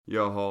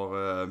Jag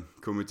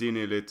har kommit in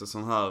i lite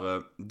sån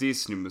här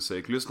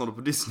Disney-musik. Lyssnar du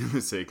på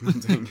Disney-musik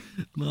någonting?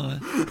 Nej.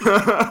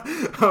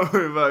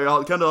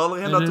 Kan det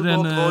aldrig hända att du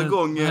bara drar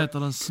igång? Vad heter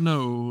den?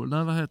 Snow?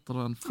 Nej, vad heter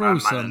den?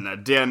 Frozen?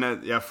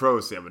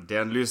 Frozen.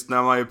 Den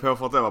lyssnar man ju på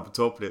för att det var på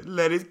toppligt.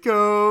 Let it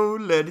go,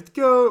 let it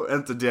go.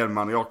 Inte den,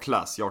 man. Jag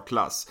har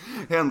klass.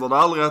 Händer det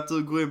aldrig att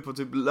du går in på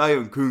typ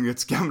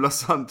Lejonkungets gamla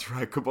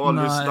soundtrack och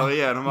bara lyssnar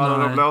igenom alla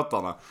de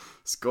låtarna?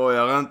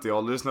 Skojar inte,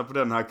 jag har lyssnat på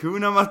den här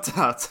Hakuna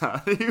Matata.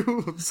 Det är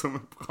ord som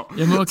är bra.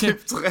 Ja, men okej.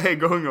 Typ 3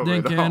 gånger den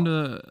idag. kan jag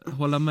ändå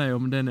hålla med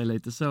om. Den är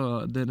lite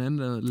så. Den är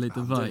ändå lite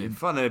vibe. Det är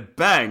fan en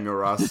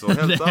banger alltså.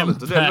 Helt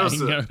ärligt. Det är en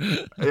banger.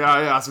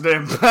 Ja, alltså det är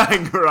en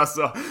banger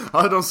alltså.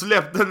 Har de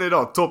släppt den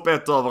idag? Topp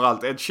 1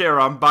 överallt. Ed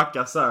Sheeran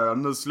backar så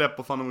nu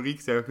släpper fan de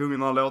riktiga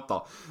kungarna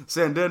låtar.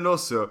 Sen den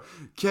också.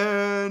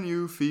 Can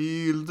you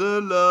feel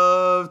the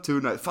love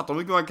tonight? Fattar du hur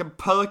mycket man kan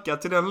pöka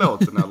till den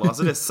låten eller?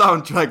 Alltså det är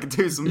soundtracket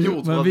är som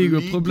gjort för att ligga.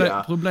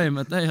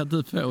 Problemet är att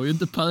du får ju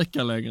inte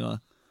pöka längre.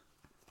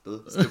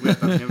 Du ska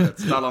berätta en hemlighet.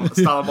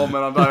 Stanna bara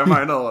mellan dig och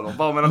mig nu eller?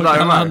 Bara mellan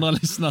dig och mig. Andra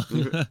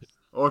lyssnare.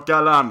 Och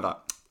alla andra.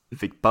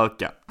 Fick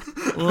pöka.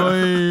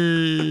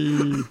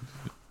 Oj.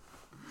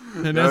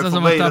 Det är nästan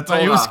som att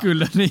tappa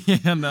oskulden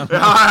igen.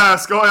 Ja,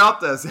 jag skojar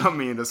inte. Så jag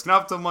minns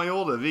knappt om man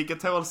gjorde.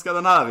 Vilket hål ska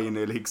den här in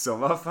i liksom?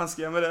 Vad fan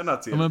ska jag med denna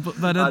till? Ja, men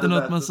var det inte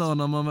något man sa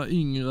när man var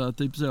yngre?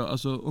 Typ så,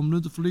 alltså om du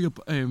inte får ligga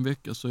på en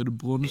vecka så är du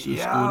bronsoskuld.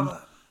 Ja.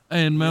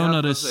 En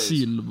månad är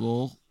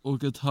silver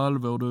och ett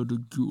halvår då är du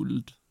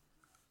guld.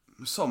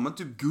 Sa man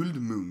typ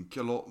guldmunk?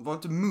 Eller var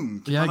inte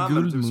munk? Ja,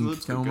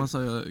 guldmunk kan man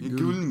säga.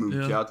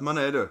 Guldmunk, ja. Att man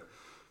är det.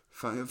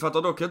 Fan, jag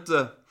fattar dock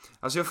inte.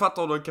 Alltså jag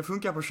fattar att det kan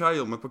funka på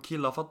tjejer, men på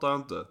killar fattar jag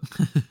inte.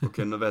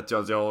 Okej, nu vet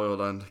jag att jag har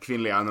den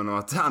kvinnliga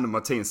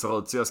anomatin ser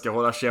ut, så jag ska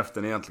hålla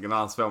käften egentligen.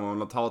 Annars får man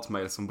något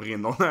hatmejl som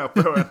brinner ner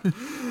på en.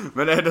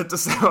 Men är det inte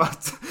så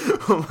att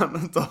om man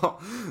inte har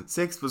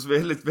sex på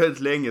väldigt, väldigt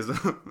länge så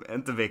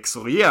inte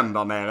växer igen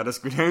där nere? Det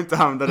skulle jag inte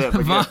använda det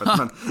begreppet.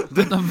 Men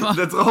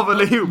det drar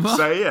väl ihop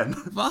sig igen.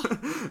 Va?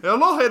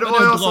 Eller är det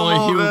bara jag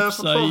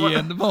som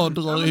har... Vad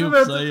drar ihop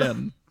sig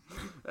igen?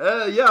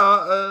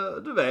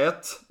 Du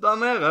vet, där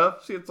nere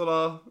sitter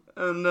där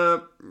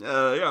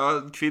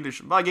en kvinnlig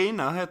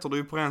vagina heter det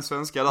ju på ren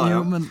svenska där.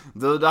 Jo, men,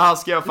 du, det här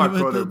ska jag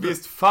faktiskt kolla upp.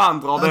 Visst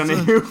fan drar den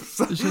ihop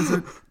sig. Det känns så,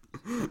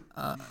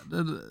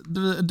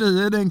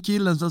 du är den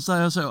killen som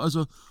säger så,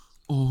 alltså,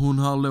 hon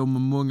har låg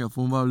med många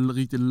för hon var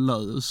riktigt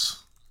lös.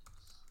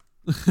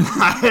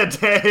 Nej,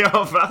 det är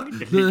jag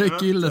verkligen. Du är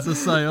killen som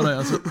säger det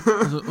alltså,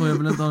 och jag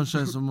vill inte ha en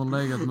tjej som har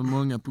legat med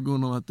många på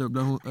grund av att då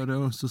blir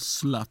hon så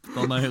slapp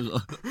där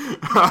nere.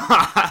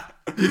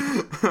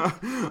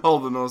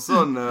 Har du någon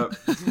sån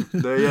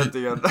det är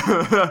egentligen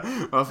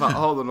vad fan,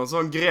 har du någon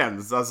sån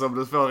gräns alltså om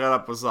du får reda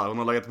på så här, hon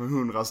har legat med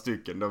 100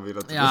 stycken då vill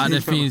jag ja,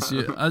 det finns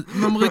ju.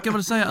 Man brukar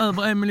väl säga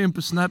över 1 miljon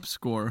på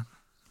Snapscore.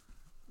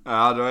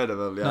 Ja, då är det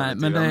väl. Nej,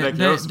 men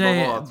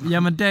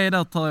men det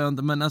där tar jag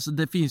inte. Men alltså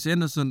det finns ju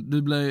ändå så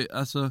du blir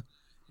alltså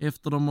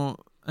efter de har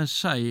en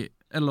tjej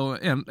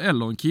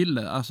eller en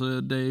kille,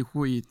 alltså det är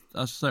skit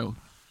alltså så.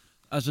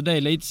 Alltså det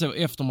är lite så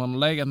efter man har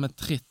legat med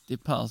 30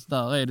 pers,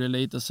 där är det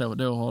lite så,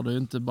 då har det ju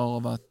inte bara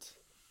varit,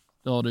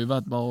 då har det ju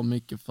varit bara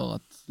mycket för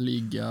att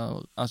ligga,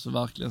 alltså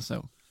verkligen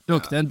så.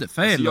 Dock det är inte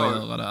fel att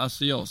göra det,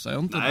 alltså jag säger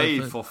inte.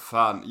 Nej för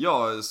fan,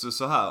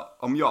 så här,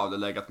 om jag hade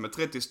legat med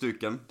 30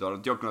 stycken, då hade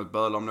inte jag kunnat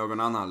böla om någon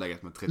annan hade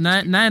legat med 30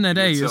 stycken. Nej,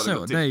 det är ju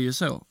så, det är ju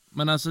så.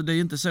 Men alltså det är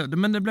inte så,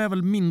 men det blir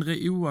väl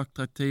mindre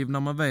oattraktiv när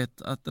man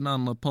vet att den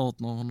andra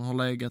partnern har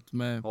legat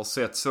med... Har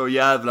sett så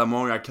jävla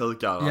många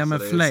kukar. Ja, alltså, men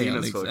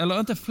fler liksom. Eller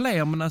inte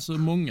fler, men alltså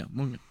många.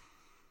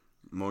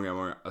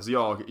 Alltså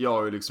jag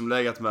har ju liksom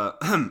legat med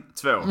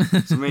 2.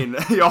 Så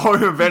jag har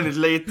ju en väldigt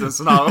liten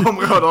sån här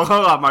område att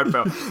röra mig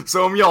på.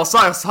 Så om jag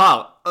säger så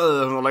här,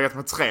 hon har legat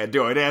med 3,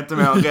 då är det inte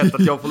mer än rätt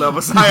att jag får lov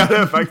att säga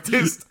det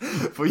faktiskt.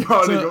 För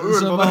jag ligger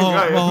under den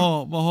grejen.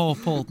 Vad har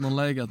partnern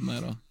legat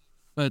med då?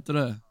 Vet du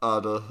det?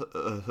 Ja, det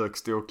är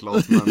högst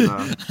oklart, men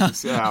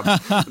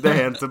det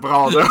är inte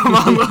bra då med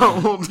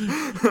andra ord.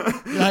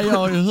 Ja, jag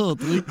har ju hört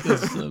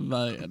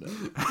ryktesvägen.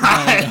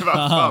 Nej,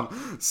 vad fan.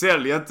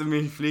 Sälj inte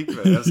min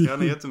flickvän, jag ska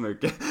henne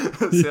jättemycket.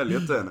 Sälj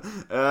inte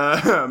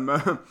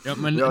henne.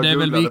 Men det är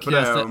väl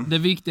viktigaste. Det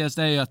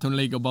viktigaste är ju att hon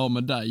ligger bara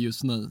med dig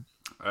just nu.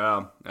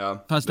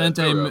 Ja. Fast det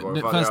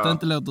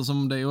inte låter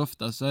som det är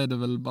ofta, så är det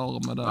väl bara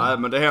med det. Nej,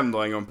 men det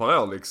händer en gång per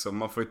år liksom.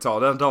 Man får ju ta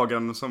den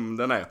dagen som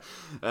den är.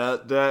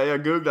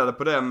 Jag googlade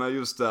på det med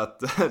just att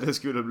det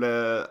skulle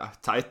bli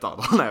tajtare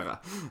där nere.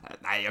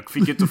 Nej, jag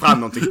fick inte fram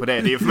någonting på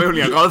det. Det är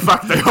förmodligen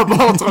rödfakta jag har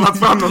bara trollat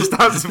fram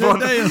någonstans ifrån.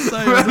 Det är det jag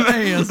säger.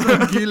 Det är en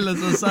sån kille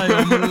som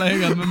säger om hon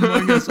lägger med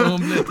många så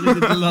hon blivit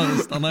riktigt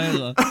löst där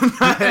nere.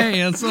 Det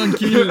är en sån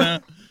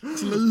kille.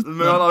 Sluta. Du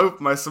målar upp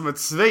mig som ett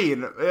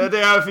svin. Det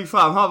jag fick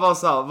fram här var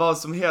så här, vad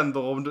som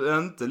händer om du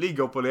inte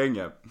ligger på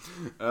länge.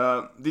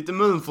 Ditt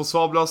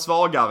immunförsvar blir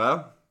svagare.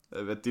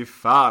 Det vet ju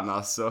fan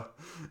alltså.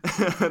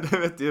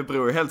 Det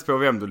beror ju helt på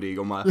vem du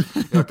ligger med.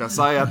 Jag kan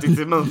säga att ditt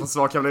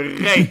immunförsvar kan bli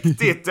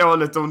riktigt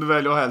dåligt om du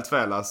väljer helt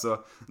fel alltså.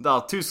 Där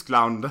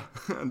Tyskland,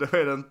 det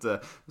är det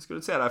inte. Vad skulle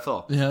du säga dig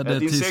för? Ja, det är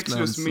din Tysklands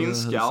sexlust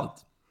minskar.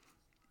 huset.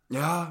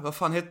 Ja, vad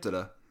fan hette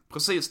det?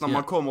 Precis när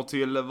man kommer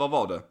till, vad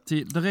var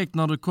det? Direkt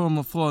när du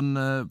kommer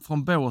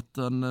från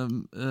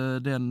båten,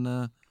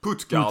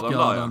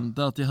 Puttgarden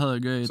där till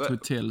höger är ett så,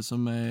 hotell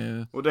som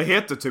är... Och det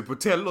heter typ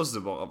hotell också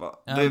bara, va?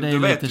 Ja, det är du lite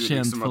vet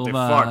känt liksom för att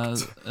vara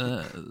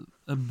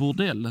en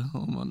bordell.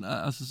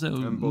 Alltså så,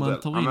 en man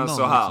bordell. tar in men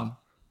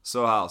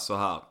där så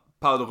här.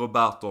 Paolo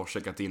Roberto har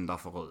checkat in där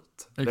förut.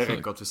 Exakt. Det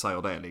räcker att vi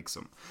säger det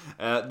liksom.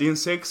 Din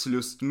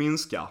sexlust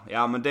minskar.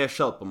 Ja, men det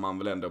köper man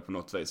väl ändå på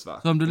något vis, va?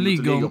 Så om du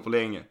ligger på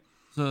länge.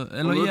 Så,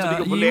 eller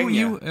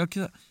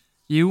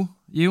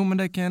jo, men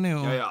det kan jag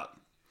nog. Ja.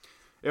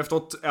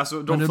 Efter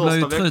alltså de men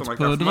första veckorna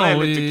kanske man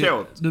är lite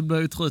kåt. Du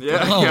blir ju trött på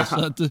det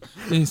så att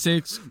din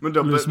sex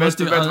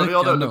måste ju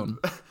öka ändå.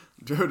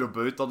 Då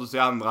byter du till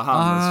andra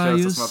handen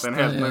så känns det som att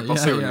det är en helt ny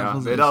person.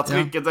 Ja. Det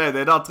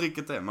är där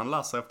tricket är. Man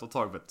läser efter ett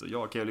tag, vet du.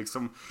 Jag kan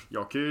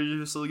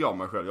ju suga av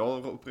mig själv. Jag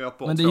har opererat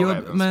bort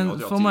men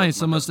för mig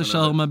som måste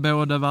köra med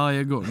båda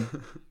varje gång.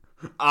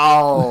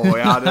 Ja,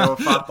 då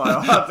fattar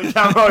jag att det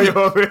kan vara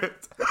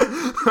jobbigt.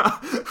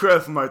 Själv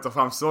får man ju ta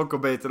fram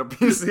sockerbiten och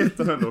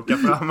pincetten och locka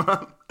fram han.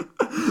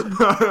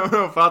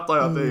 Då fattar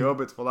jag att det är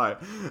jobbigt för dig.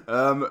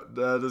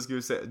 Då ska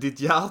vi se. Ditt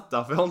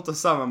hjärta får inte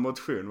samma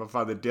motion. Vad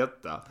fan är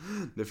detta?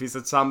 Det finns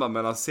ett samband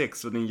mellan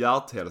sex och din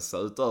hjärthälsa.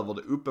 Utöver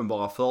de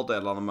uppenbara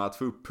fördelarna med att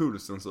få upp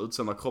pulsen så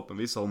utsöndrar kroppen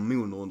vissa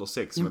hormoner under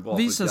sex som är bra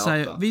för ditt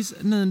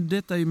hjärta. Nu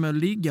detta är ju med att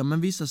ligga,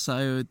 men vissa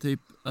säger ju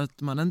typ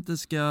att man inte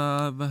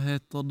ska,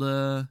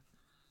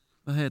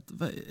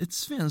 ett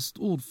svenskt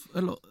ord,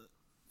 eller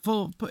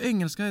för på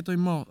engelska heter ju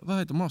vad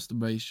heter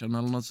masturbation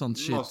eller något sånt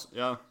shit.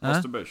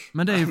 Masturbation.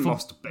 Men det är ju för,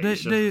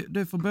 det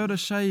är för både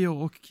tjejer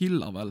och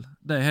killar väl,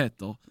 det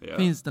heter. Yeah.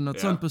 Finns det något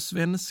sånt på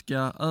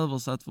svenska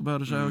översatt för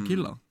både tjejer och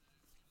killar?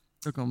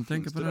 Jag kommer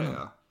tänka på det.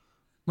 Ja.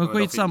 Men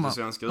skitsamma. Det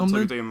svenska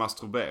uttrycket är ju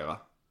masturbera.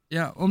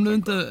 Ja, om du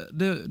inte,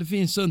 det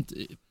finns sånt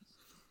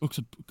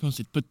också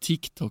konstigt på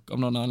TikTok av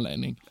någon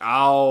anledning.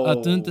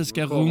 Att du inte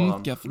ska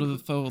runka för du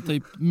får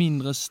typ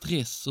mindre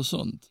stress och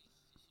sånt.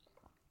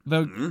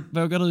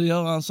 Vågar du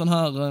göra en sån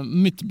här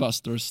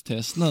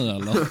Mythbusters-test nu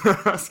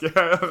eller? Ska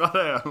jag göra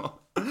det eller?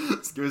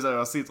 Ska vi säga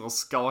jag sitter och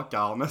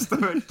skakar nästa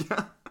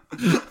vecka?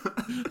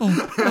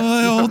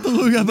 Jag har inte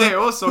runkat det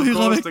är också en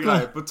konstig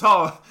grej.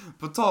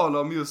 På tal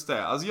om just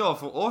det. Alltså jag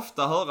får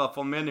ofta höra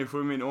från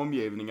människor i min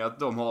omgivning att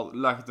de har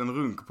lagt en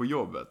runk på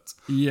jobbet.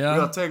 Yeah.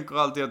 Jag tänker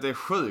alltid att det är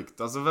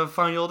sjukt. Alltså vem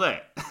fan gör det?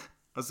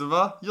 Alltså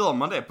vad? Gör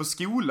man det? På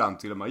skolan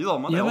till och med? Gör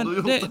man det? Ja,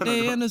 men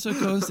det är ännu så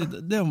konstigt.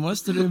 Då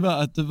måste det vara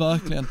att du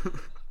verkligen...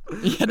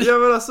 Ja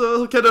men alltså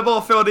hur kan du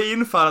bara få det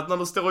infallet när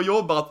du står och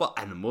jobbar att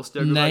bara, nu måste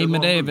jag gå. Nej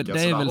men det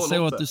är väl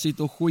så att du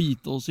sitter och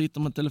skiter och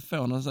sitter med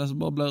telefonen och sen så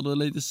bara blir du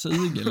lite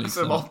sugen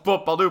liksom. Så bara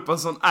poppar du upp en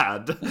sån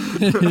ad.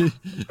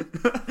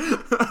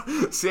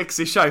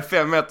 Sexig tjej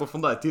 5 meter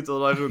från dig, tittar du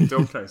där runt i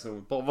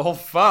omklädningsrummet. Bara var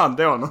fan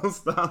då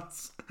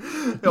någonstans?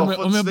 Jag har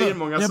fått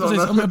svinmånga sådana.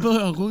 Precis, om jag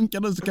börjar runka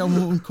nu så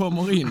kanske hon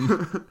kommer in.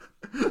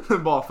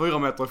 Bara 4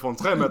 meter ifrån,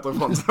 3 meter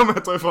ifrån, 2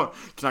 meter ifrån.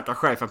 Knackar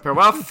chefen på,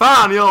 vad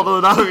fan gör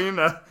du där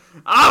inne?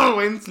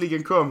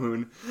 Äntligen kom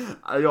hon.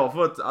 Jag har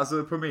fått,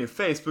 alltså på min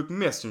Facebook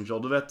Messenger,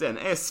 du vet den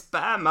är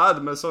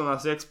spammad med sådana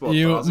sexboxar.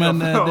 Jo, alltså,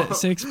 men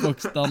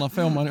sexboxarna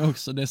får man ju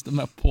också desto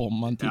mer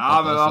porr man tittar på.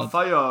 Ja, men vad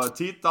fan, jag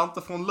tittar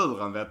inte från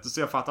luren vet du, så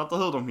jag fattar inte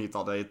hur de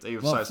hittar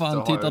dit. Vad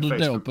fan tittar du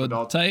då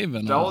på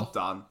TV:n?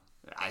 Datan.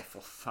 Nej, för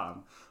fan.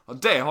 Och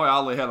det har jag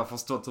aldrig heller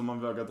förstått hur man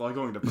vågar dra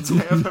igång det på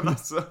tvn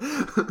alltså.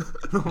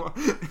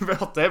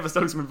 Vår tv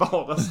står liksom i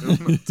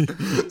vardagsrummet.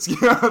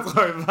 Ska jag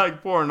dra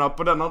iväg porna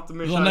på den inte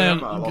min tjej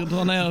hemma eller?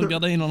 Dra ner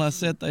gardinerna,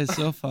 sätta i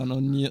soffan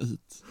och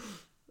njut.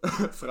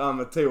 Fram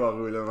med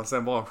toarullen och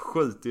sen bara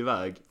skjut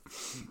iväg.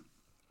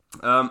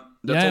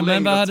 Det tar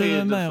men vad hade tid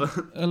du med?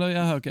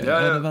 Eller okej.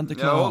 Det var inte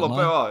klar. Jag håller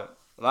på här.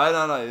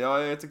 Nej,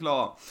 jag är inte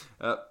klar.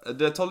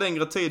 Det tar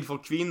längre tid för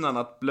kvinnan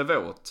att bli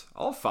våt.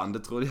 Ja fan, det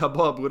trodde jag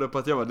bara berodde på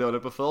att jag var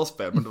dålig på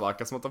förspel. Men det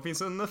verkar som att det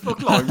finns en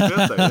förklaring till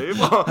detta. Det är ju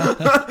bra.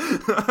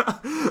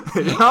 Det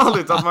är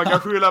härligt att man kan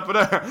skylla på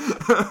det.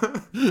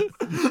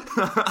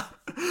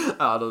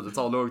 Ja, det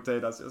tar lång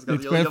tid. Alltså, jag ska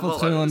ditt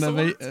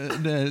självförtroende,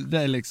 det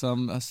är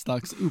liksom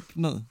stärks upp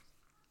nu.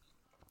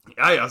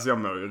 Ja, alltså jag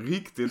mår ju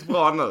riktigt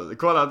bra nu.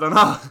 Kolla den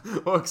här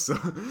också.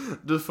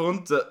 Du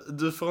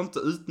får inte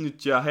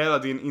utnyttja hela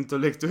din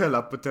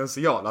intellektuella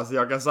potential. Alltså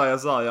jag kan säga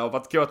så här, jag har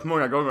varit kåt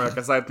många gånger och jag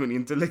kan säga att min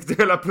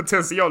intellektuella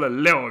potential är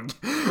låg.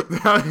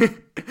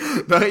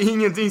 Det är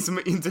ingenting som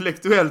är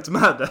intellektuellt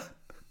med det.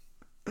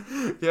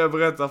 Kan jag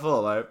berätta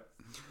för dig?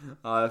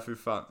 Nej, fy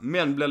fan.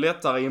 Män blir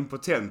lättare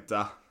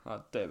impotenta.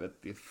 Ja, det vet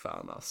vi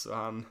fan alltså.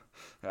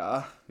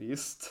 Ja,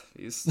 visst.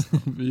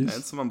 Det är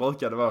inte som man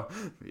brukade vara.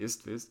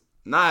 Visst.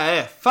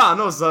 Nej,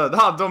 fan också. Det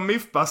här, de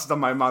mythbustar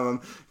mig, mannen.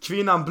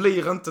 Kvinnan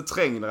blir inte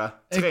trängre.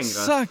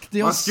 Exakt,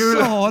 jag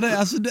sa det.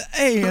 Alltså det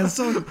är en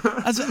sån...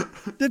 Alltså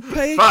det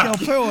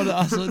pekar på det.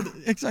 Alltså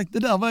exakt, det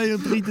där var ju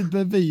ett riktigt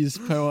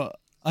bevis på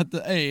att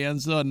det är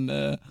en sån...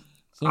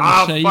 som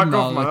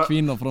shamear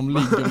kvinnor för de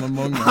ligger med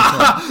många.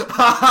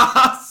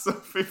 Alltså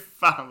fy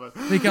fan.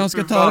 Vi kanske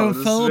ska ta en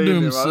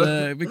fördoms...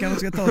 Vi kanske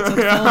ska ta ett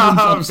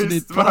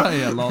fördomsavsnitt på det,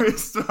 eller?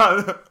 Visst var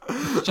det.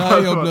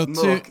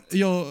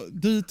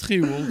 Du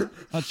tror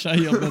att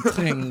tjejer blir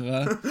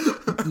trängre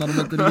när de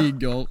inte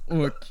ligger,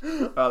 och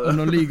om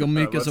de ligger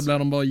mycket så blir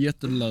de bara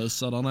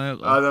jättelösa där nere.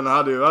 Ja, den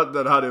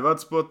hade ju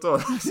varit spot on.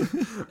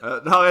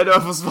 Det här är då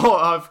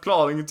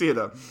förklaringen till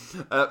det.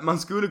 Man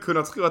skulle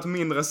kunna tro att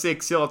mindre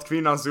sex gör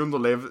kvinnans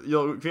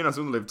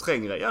underliv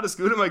trängre. Ja, det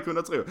skulle man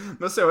kunna tro.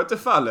 Men så är inte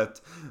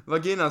fallet.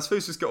 Vaginans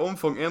fysiska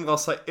omfång ändrar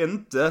sig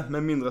inte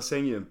med mindre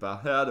sänggympa.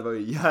 Ja, det var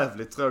ju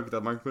jävligt tråkigt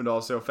att man kunde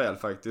ha så fel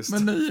faktiskt.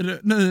 Men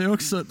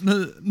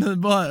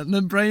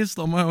nu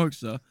brainstormar jag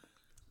också.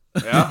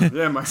 Ja,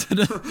 det är man.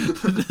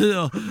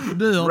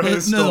 Nu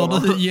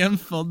har du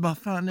jämfört, bara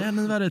fan, ja,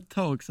 nu var det ett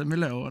tag sedan vi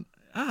låg.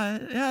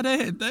 Ja, det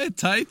är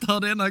tajtare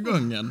denna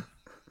gången.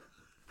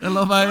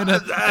 Eller vad är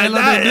det?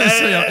 Eller det du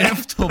säger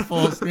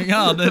efterforskning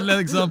här, det är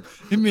liksom,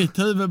 i mitt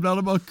huvud blir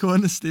det bara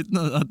konstigt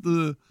nu att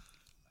du...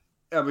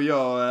 Ja, men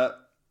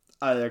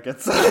jag kan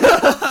inte säga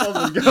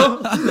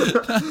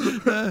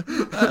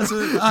alltså,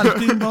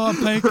 allting bara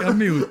pekar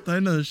mot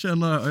dig nu,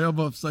 känner jag. Jag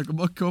bara försöker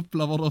bara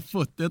koppla var du har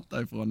fått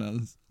detta ifrån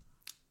ens.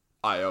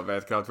 Ja, jag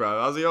vet klart vad.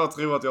 Alltså jag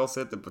tror att jag har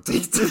sett det på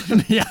TikTok.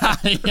 ja,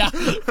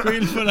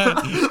 skyll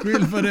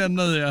för den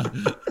nu, ja.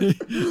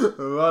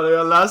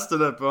 Jag läste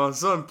det på en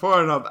sån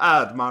Pornhub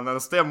ad, man. Eller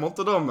stämmer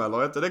inte de,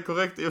 eller? Är inte det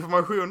korrekt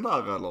information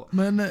där, eller?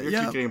 Men, jag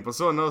klickar in på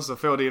sån och så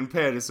får din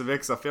penis att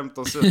växa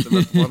 15 cm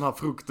på den här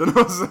frukten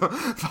och så.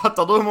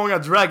 Fattar du hur många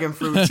dragon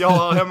fruits jag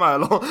har hemma,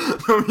 eller?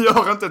 De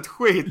gör inte ett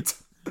skit.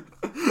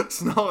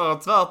 Snarare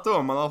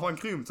tvärtom, man har fan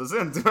krympt en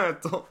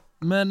centimeter.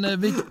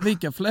 Men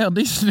vilka fler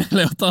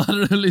Disney-låtar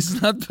hade du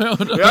lyssnat på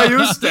då? Ja,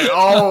 just det.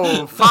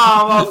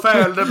 Fan vad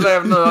fel det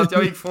blev nu att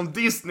jag gick från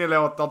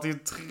Disney-låtar till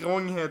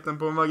trångheten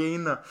på en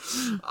vagina.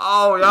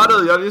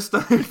 Jag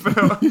lyssnade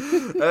på.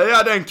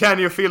 Ja, den Can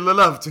You Feel the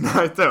Love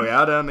Tonight då.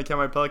 Ja, den kan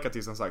man ju pöka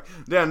till som sagt.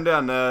 Den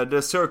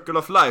The Circle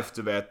of Life,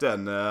 du vet,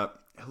 den...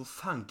 hur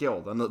fan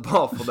går den nu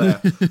bara för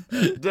det?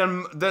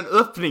 Den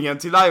öppningen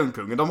till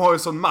Lejonkungen, de har ju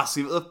sån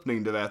massiv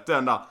öppning, du vet,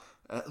 den där.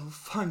 Hur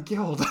fan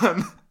går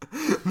den?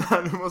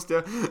 Nej, nu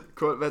måste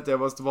jag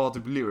måste bara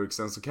typ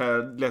lyricsen så kan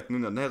jag lätt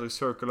nynna. Den heter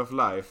Circle of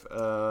Life.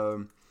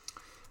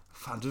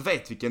 Fan, du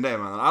vet vilken det är,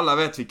 man. Alla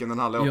vet vilken den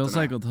här låten är. Jag har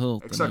säkert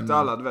hört exakt den. Exakt,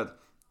 alla, du vet.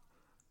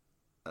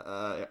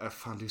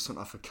 Fan, det är sån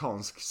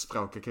afrikansk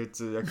språk. Jag kan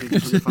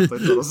inte fatta inte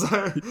vad de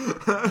säger.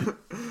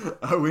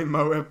 I win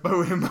my web,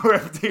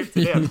 det är inte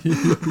den.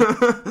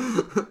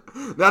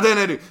 Nej, den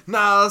är du.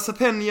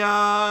 Sapenia,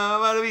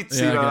 vad är det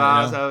vits i då?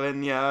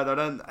 Sapenia, då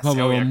den.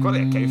 Jag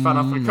kan ju fan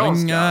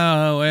afrikanska.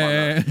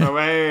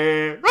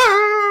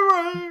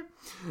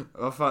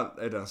 Vad fan,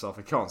 är den så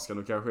afrikanska?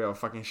 Nu kanske jag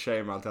fucking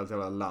shame allt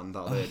jävla land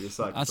här. Det är det ju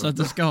säkert. Alltså att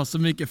du ska ha så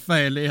mycket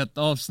fel i ett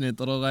avsnitt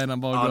och då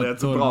redan bara gått 12 minuter. Ja, det är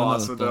inte bra.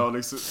 Alltså, det har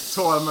liksom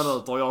 12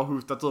 minuter och jag har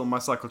hotat ur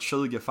mig säkert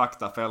 20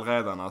 faktafel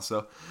redan.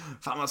 Alltså,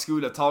 fan, man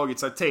skulle tagit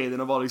sig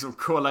tiden och bara liksom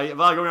kolla.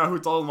 Varje gång jag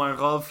hotar ur mig en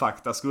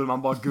rövfakta skulle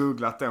man bara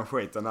googlat den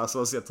skiten. Alltså,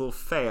 och sett hur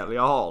fel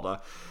jag har det.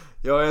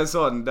 Jag är en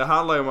sån, det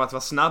handlar ju om att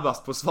vara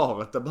snabbast på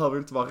svaret. Det behöver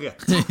inte vara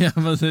rätt. Ja,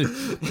 men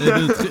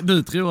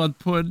du tror att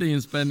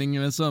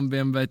poddinspelningen är som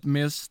vem vet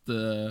mest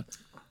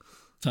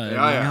tävling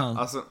här. Ja,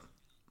 alltså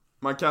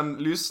man kan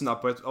lyssna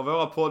på ett av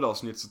våra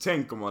poddavsnitt så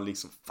tänker man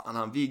liksom,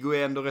 fan, Viggo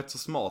är ändå rätt så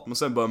smart. Men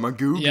sen börjar man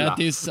googla. Ja,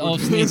 tills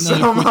avsnitt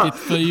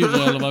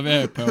 74 eller vad vi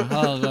är på.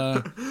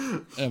 Här,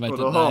 jag vet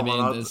inte, nej, vi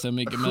är inte så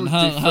mycket. Men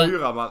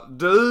 74, man.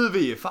 Du,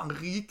 vi är fan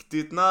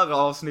riktigt nära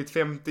avsnitt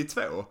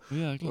 52.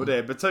 Jäklar. Och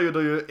det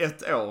betyder ju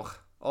ett år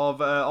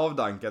av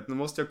avdankat. Nu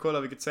måste jag kolla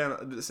vilket senare.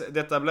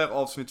 Detta blir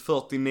avsnitt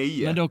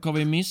 49. Men då har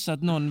vi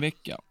missat någon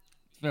vecka.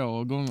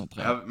 2 gånger,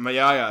 tror jag. Ja, men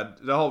ja,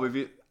 det har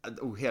vi...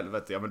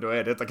 helvete, ja, men då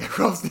är detta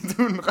kanske avsnitt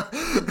 100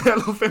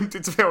 eller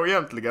 52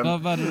 egentligen.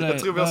 Jag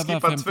tror vi har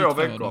skippat 2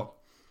 veckor då?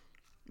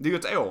 Det är ju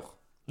ett år.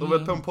 Du har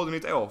varit på en podden i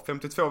ett år,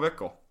 52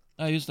 veckor.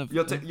 Ja, just det. Vi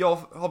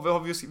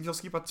har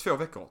skippat 2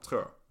 veckor,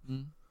 tror jag.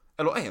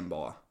 Eller en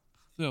bara.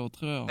 2,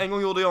 tror jag. En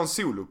gång gjorde jag en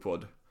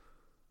solopodd.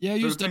 Ja,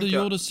 just det, du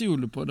gjorde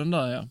solopodden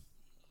där, ja.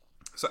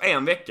 Så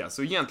en vecka,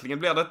 så egentligen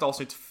blir detta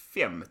avsnitt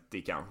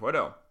 50 kanske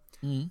då.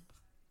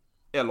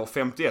 Eller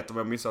 51 om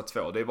jag missat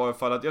 2. Det är i varje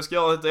fall att jag ska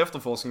göra lite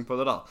efterforskning på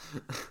det där.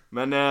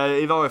 Men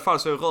i varje fall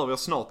så rör vi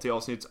oss snart till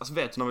avsnitt. Alltså,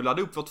 vet du när vi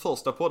laddade upp vårt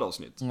första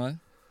poddavsnitt? Nej.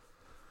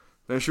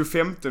 Den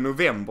 25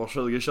 november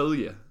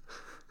 2020.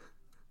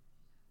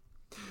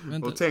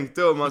 Och tänk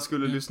då om man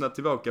skulle lyssna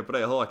tillbaka på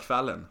det och höra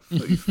kvällen.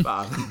 Fy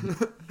fan.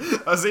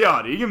 Alltså jag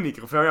hade ingen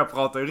mikrofon, jag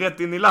pratar ju rätt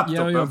in i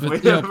laptopen.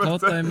 Jag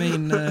pratar i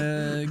min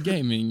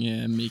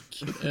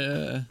gaming-mic.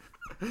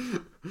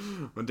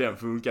 Men den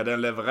funkar,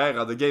 den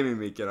levererade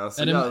gaming-micken.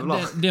 Alltså,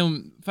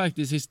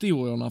 faktiskt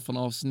historierna från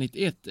avsnitt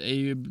 1 är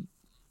ju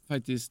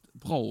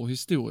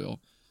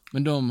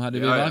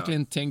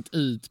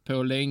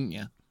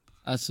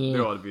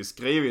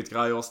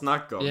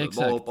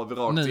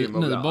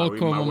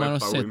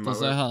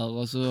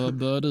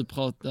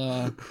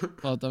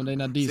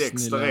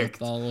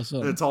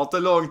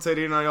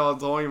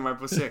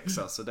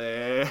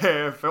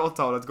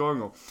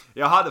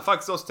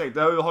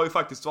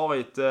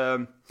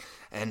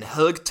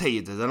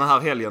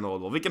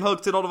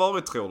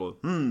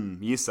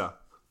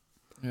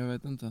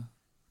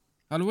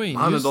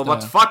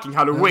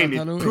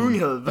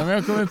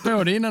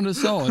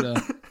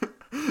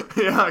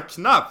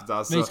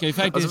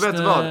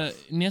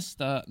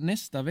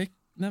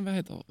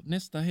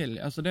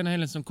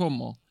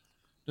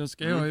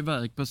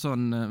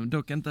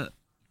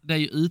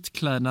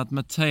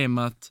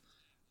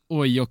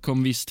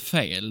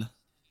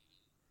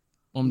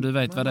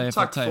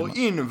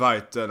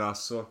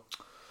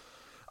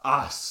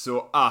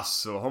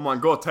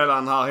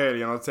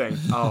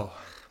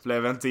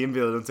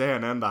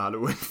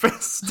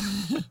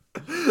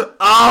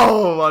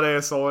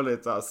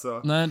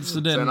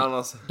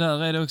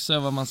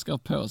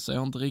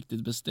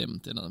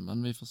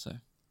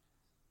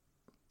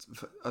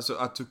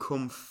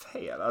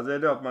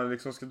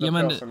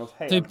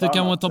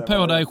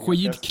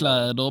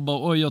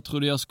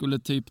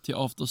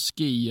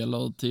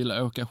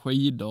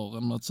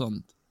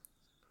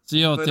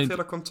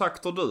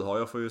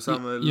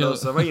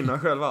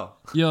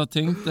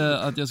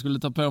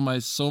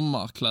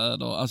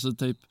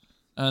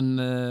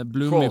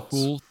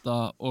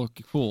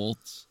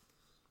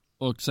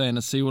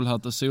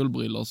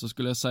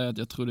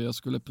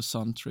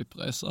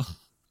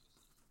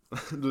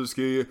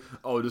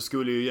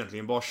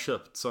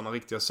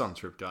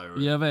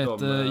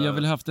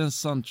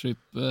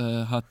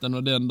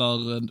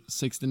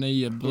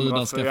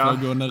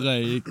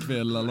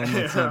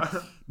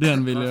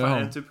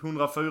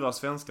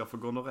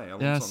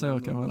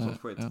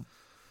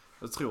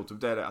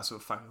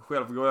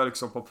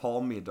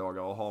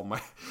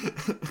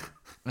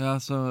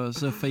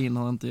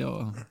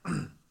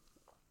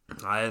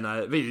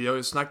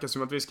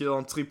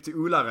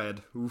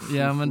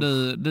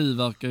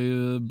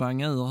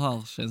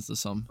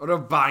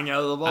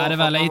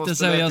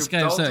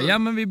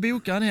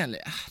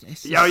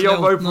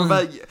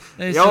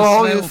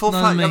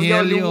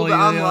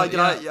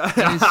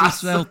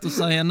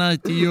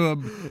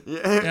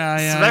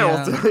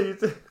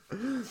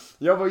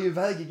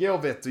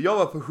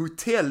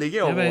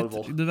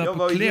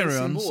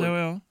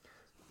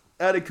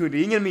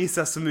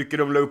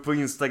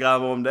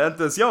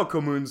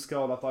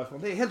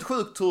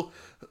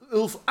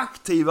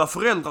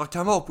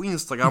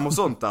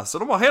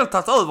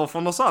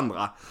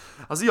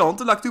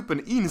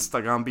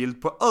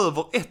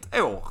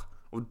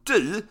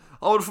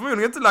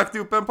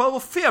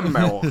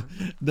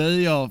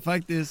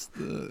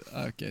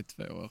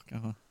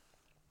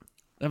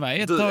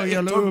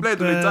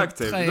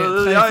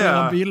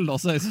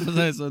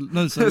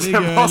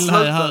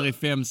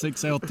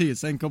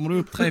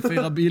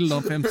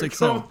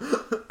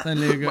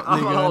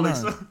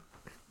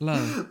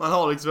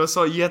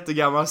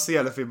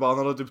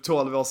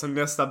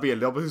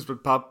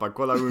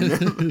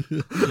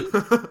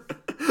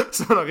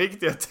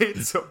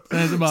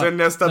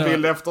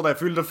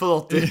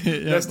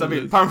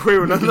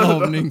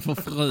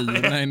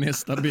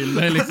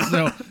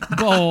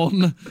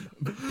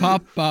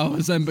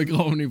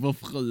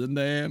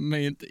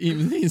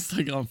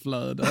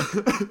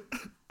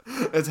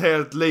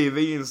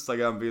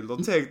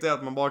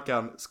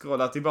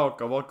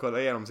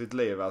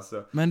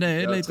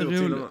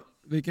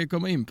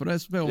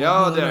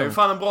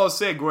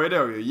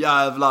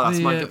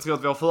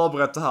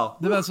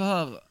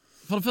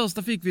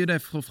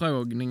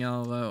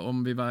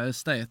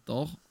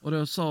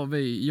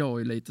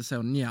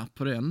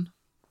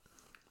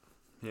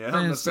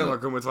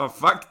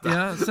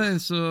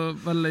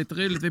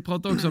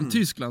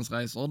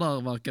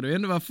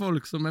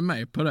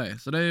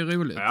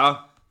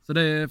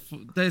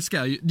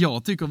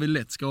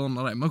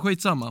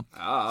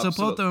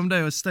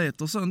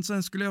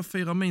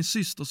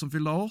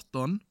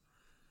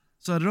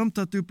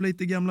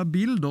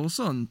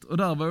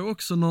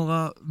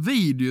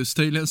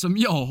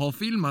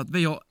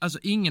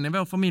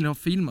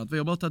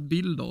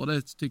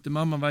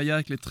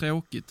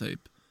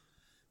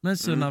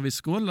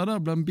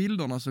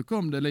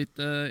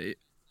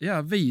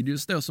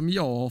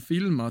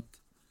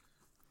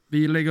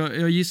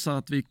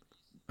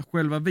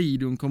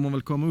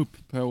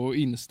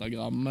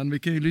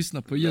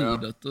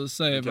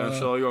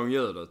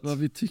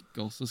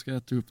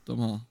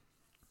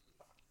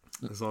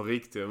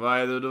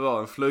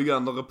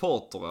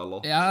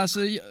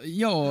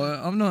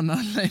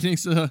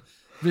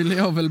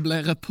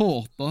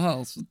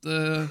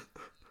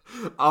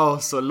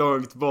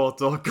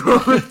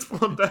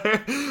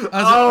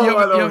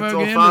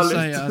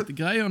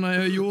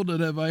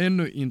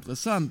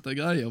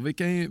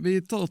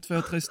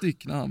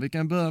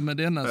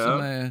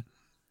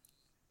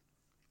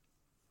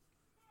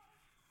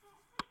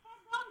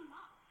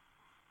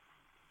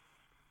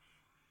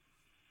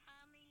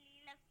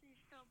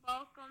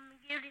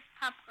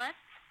pappret.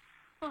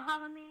 Och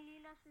här är min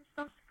lilla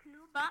systers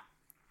klubba.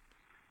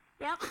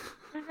 Ja,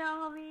 så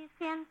har vi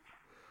sänt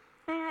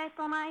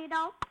nyheterna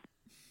idag.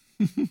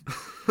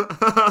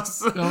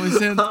 Ja, har vi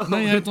sänt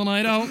nyheterna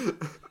idag.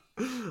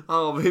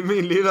 Här har vi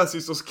min lilla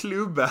systers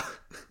klubba.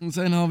 Och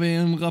sen har vi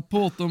en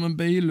rapport om en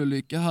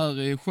bilolycka här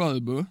i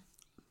Sjöbo.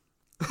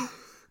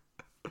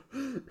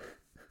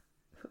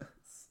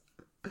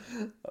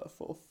 Ja,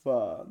 för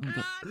fan.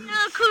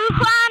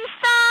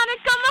 Kristianstad, det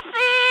kommer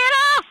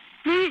fira!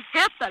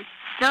 Nyheter!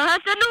 Det har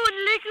hänt en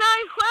olycka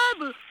i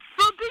Sjöbo.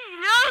 För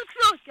bilar har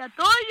krockat.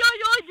 Oj, oj,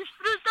 oj, det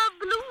sprutar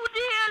blod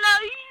i hela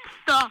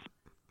Ystad.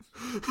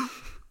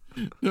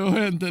 Det har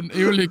hänt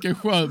en olycka i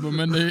Sjöbo,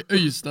 men det är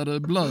Ystad det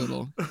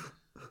blöder.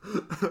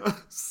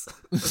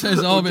 Sen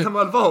så har vi, hur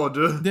gammal var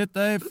du?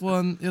 detta är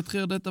från, jag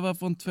tror detta var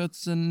från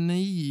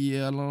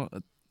 2009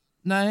 eller,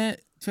 nej,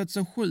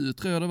 2007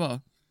 tror jag det var.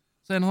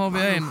 Sen har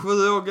vi en 7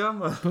 år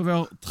gammal. på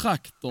vår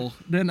traktor.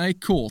 Den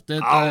är kort.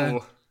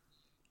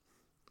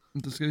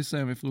 Då ska vi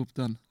se om vi får upp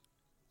den.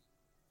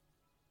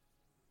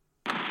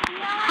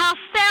 Här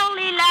står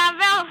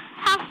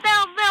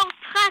vår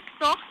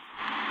traktor.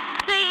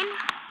 Fin.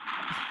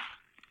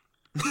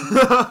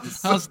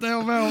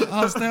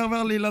 Här står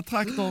vår lilla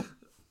traktor.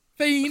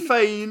 Fin.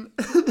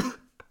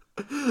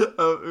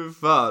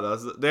 Fan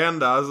alltså. Det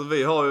enda, alltså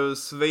vi har ju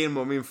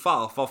svinmor, min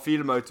farfar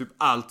filmar ju typ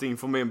allting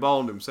från min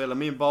barndom. Så hela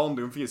min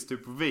barndom finns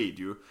typ på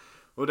video.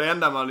 Och det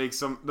enda man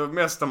liksom, det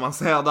mesta man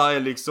ser där är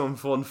liksom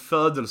från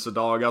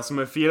födelsedagar som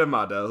är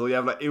filmade. Hur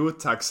jävla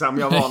otacksam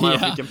jag var när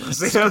jag fick en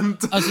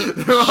present. Alltså,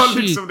 det var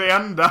shit. liksom det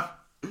enda.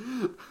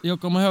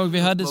 Jag kommer ihåg, vi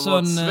hade Man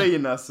var sån, ett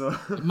svin alltså.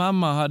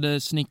 mamma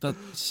hade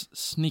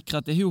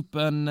snickrat ihop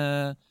en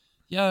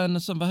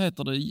sån, vad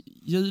heter det,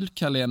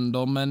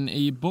 julkalender, men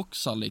i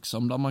boxar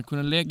liksom, där man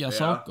kunde lägga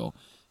saker.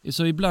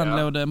 Så ibland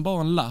låg det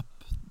bara en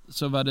lapp,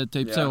 så var det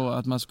typ så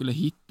att man skulle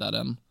hitta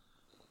den.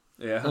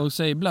 Och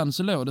så ibland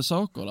så låg det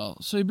saker där.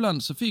 Så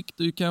ibland så fick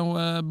du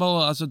kanske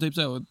bara, alltså typ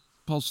så, ett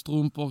par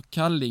strumpor,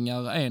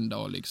 kallingar en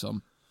dag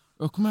liksom.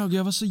 Och jag kommer ihåg,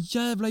 jag var så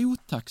jävla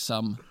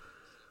otacksam.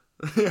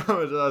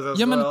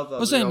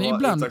 Och sen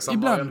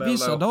ibland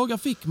vissa dagar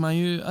fick man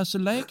ju alltså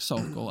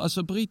leksaker,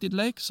 alltså på riktigt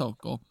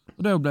leksaker.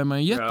 Och då blev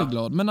man ju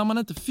jätteglad. Men när man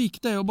inte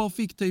fick det och bara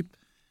fick typ,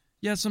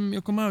 som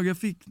jag kommer ihåg, jag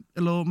fick,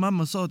 eller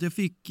mamma sa att jag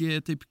fick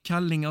typ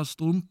kallingar och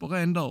strumpor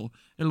en dag,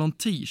 eller en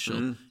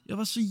t-shirt. Jag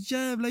var så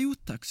jävla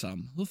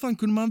otacksam. Hur fan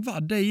kunde man vara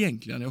det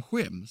egentligen? Jag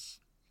skäms.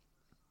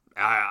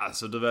 Ja,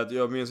 alltså du vet,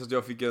 jag minns att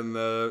jag fick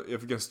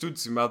en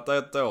studsimatta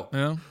ett år.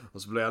 Ja.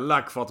 Och så blev jag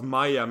lack för att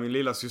Maja, min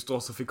lilla syster,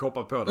 också fick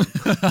hoppa på den.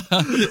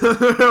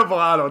 Jag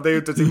bara, hallå, det är ju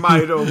inte till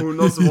mig då, hon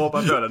också får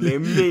hoppa på den. Det är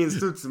min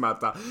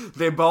studsimatta.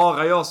 Det är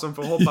bara jag som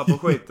får hoppa på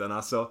skiten,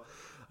 alltså.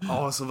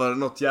 Ja, så var det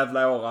något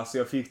jävla år, alltså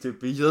jag fick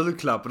typ i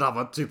julklapp. Och det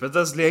var typ inte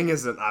ens länge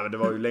sedan. Nej, men det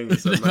var ju länge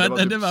sedan.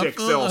 Men det var typ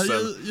 6 år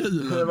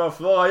sedan. Det var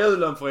förra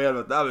julen för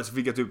helvete. Nej, så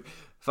fick jag typ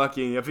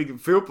jag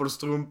fick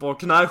fotbollstrumpor och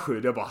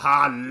knäskydd. Jag bara,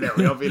 hallå,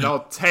 jag vill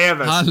ha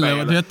tv-spel.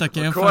 Hallå, detta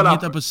kan jag fan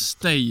hitta på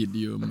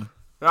Stadium.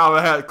 Ja,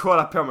 men här,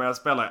 kolla på mig, jag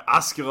spelar i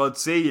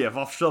Askeröds IF.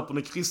 Varför köper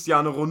ni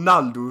Cristiano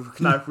Ronaldo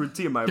knäskydd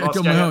till mig? Vad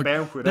ska jag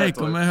benskydd? Det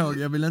kommer jag ihåg,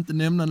 jag vill inte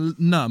nämna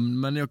namn,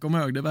 men jag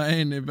kommer ihåg, det var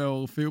en i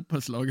vår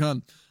fotbollslag.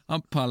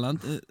 Han pallade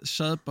inte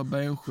köpa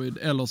benskydd,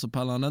 eller så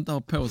pallade han inte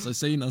ha på sig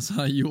sina, så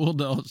han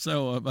gjorde av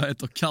så, vad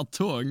heter,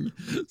 kartong.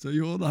 Så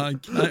gjorde han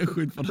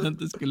knäskydd för att det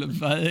inte skulle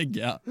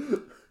väga.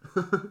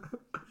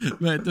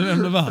 Vet du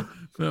vem det var?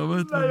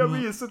 Nej, jag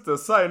minns inte.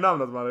 Säg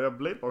namnet, man. Jag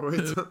blir på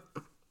skit.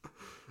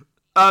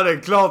 Ja, det är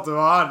klart det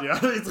var han. Jag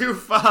tror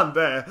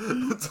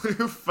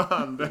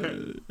fan det.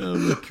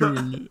 Jävla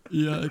kung.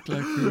 Jäkla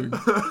kung.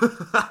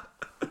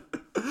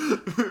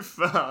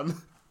 Fan.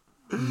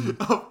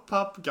 Av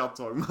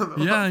pappkartong,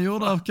 man. Ja, han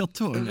gjorde av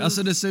kartong.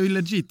 Alltså det såg ju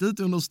legit ut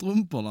under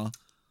strumporna.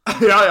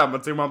 Ja,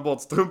 men tog man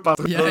bort strumpan.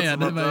 Ja,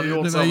 det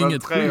var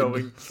inget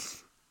skydd.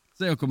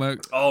 Så jag kommer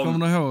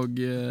ihåg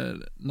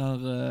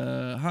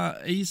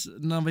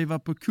när vi var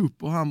på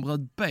kupp och han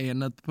bröt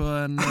benet på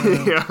en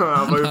ja,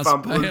 han var ju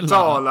fan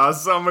brutal,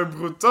 alltså. Han var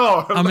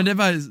brutal. Ja, men det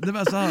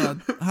var så här att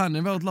han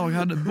i vårt lag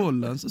hade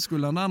bollen, så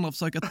skulle han andra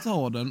försöka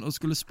ta den och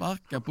skulle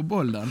sparka på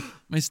bollen.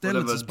 Men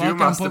istället så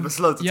sparkade han på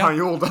beslutet han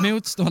gjorde.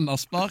 Motståndare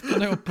sparkar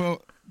då på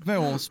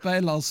vår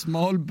spelars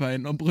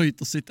smalben och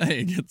bryter sitt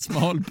eget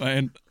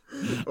smalben.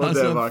 Och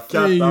alltså, det var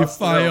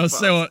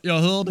katastrof. Jag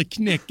hörde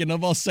knäcken och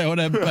bara såg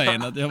det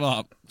benet. Jag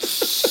bara...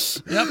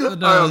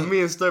 jag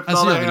minns det.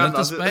 Alltså jag ville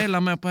inte spela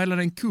med på hela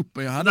den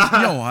kuppen. Jag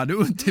hade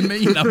ont i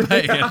mina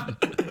ben.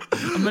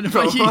 Ja, men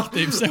det gick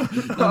typ så.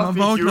 När man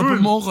vaknar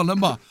på morgonen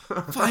bara,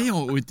 fan jag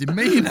har ont i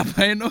mina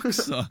ben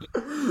också.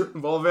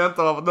 Bara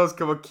väntar på att någon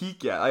ska vara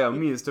kicka. Ja, jag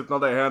minns typ när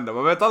det hände.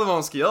 Man vet aldrig vad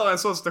man ska göra i en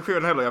sån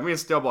station heller. Jag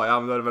minns jag bara, ja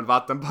men då är det väl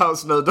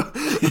vattenpaus nu. Då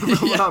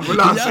får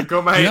ambulansen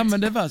komma hit. Ja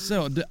men det var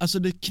så.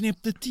 Det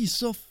knäppte till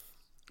så.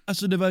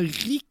 Alltså det var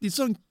riktigt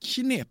sån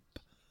knäpp.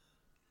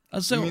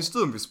 Alltså, minns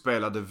du om vi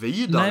spelade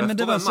vidare nej, men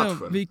efter det var den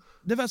matchen?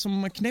 Det var som om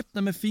man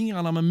knäppte med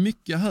fingrarna, men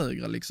mycket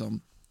högre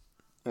liksom.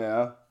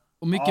 Ja.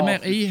 och mycket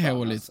mer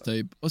ihåligt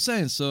typ. Och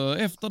sen så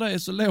efter det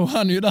så låg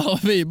han ju där och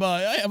vi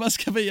bara, ja vad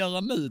ska vi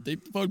göra nu? Typ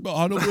folk bara,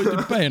 han har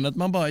brutit benet.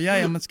 Man bara,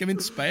 ja men ska vi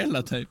inte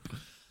spela typ?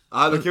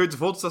 Ja, då kan vi inte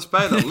fortsätta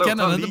spela. Kan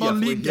han inte bara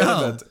ligga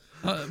här?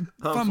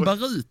 Fan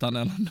bar ut han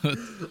eller något.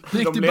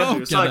 De ledde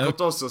ju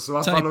säkert också, så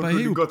att han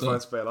kunde gått för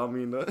att spela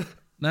mindre.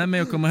 Nej men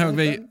jag kommer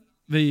ihåg,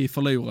 vi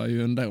förlorar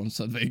ju ändå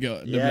så att vi går.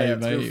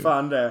 Jag tror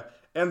fan det.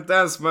 Inte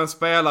ens med en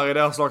spelare i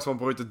det här slag som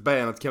har brutit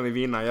benet kan vi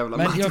vinna jävla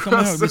match. Men jag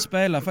kommer ihåg,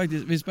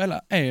 vi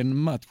spelade en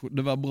match,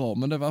 det var bra,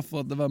 men det var för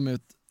att det var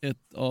mot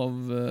ett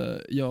av,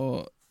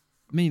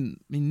 min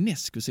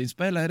nästkusin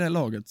spelade i det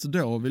laget, så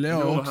då ville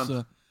jag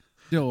också,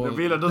 då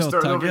ville du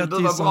taggade jag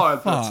till var som bra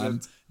fan.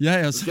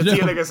 Ja, ska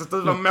tilläggas att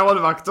du var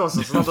målvakt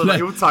också, så när du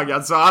är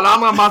otaggad, så alla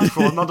andra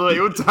matcher när du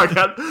är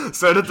otaggad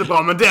så är det inte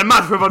bra, men den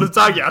matchen var du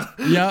taggad.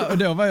 Ja, och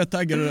då var jag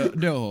taggad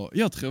då.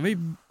 Jag tror vi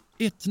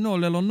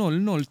 1-0 eller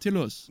 0-0 till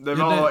oss. Det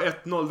var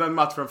 1-0 den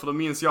matchen, för då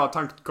minns jag att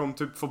han kom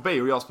typ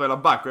förbi och jag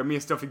spelade back och jag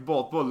minns att jag fick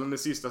bort bollen i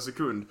sista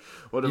sekund.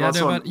 Och det var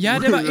det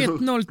var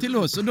 1-0 till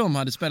oss och de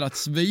hade spelat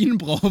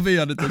svinbra och vi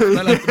hade typ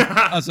spelat,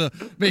 alltså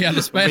vi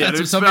hade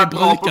spelat som vi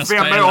brukar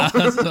spela.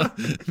 Alltså,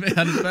 vi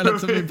hade spelat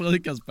som vi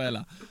brukar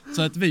spela.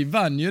 Så att vi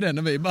vann ju den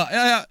och vi bara,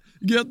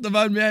 gött att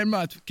vann med en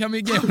match, kan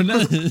vi gå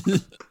nu?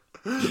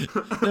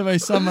 Det var ju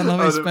samma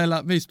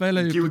när vi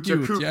spelade ju på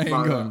Gothia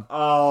en gång.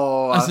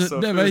 Alltså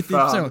det var ju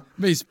typ så.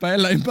 Vi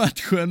spelade ju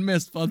matchen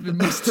mest för att vi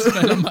måste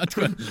spela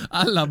matchen.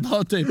 Alla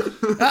bara typ,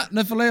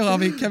 nu förlorar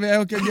vi, kan vi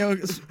åka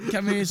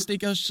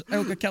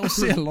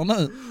karuseller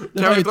nu?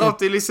 Kan vi dra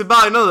till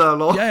Liseberg nu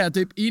eller? Ja,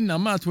 typ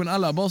innan matchen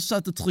alla bara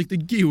satt och tryckte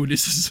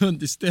godis och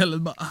sånt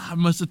istället. Bara,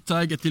 måste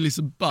tagga till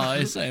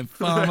Liseberg sen,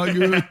 fan vad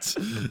gott.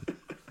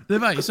 Det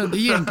var ju så att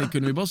egentligen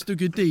kunde vi bara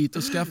stuckit dit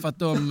och skaffat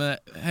dem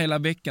hela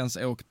veckans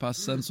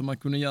åkpassen som man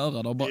kunde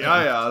göra då. Bara,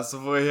 ja, alltså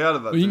för i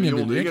helvete. Och ingen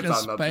ville egentligen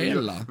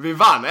spela. Vi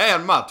vann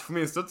en match,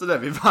 minns du inte det?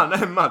 Vi vann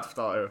en match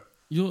där ju.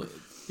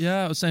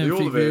 Ja, och sen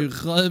fick vi ju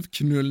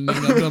rövknullning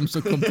av de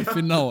som kom till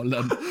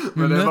finalen.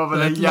 Men det var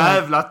väl en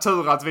jävla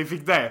tur att vi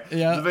fick det.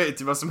 Ja. Du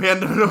vet ju vad som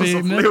hände med de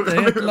som förlorade. Vi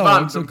mötte ett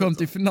lag som kom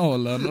till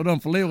finalen och de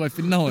förlorade i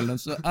finalen.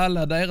 Så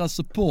alla deras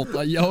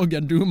supportrar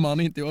jagade domaren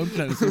in till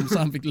omklädningsrummet så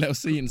han fick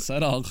låsa in sig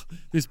där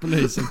tills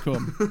polisen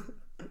kom.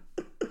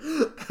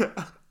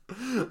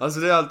 Alltså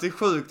det är alltid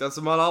sjukt,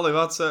 alltså man har aldrig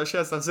varit så,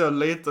 känns så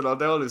liten och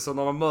dålig som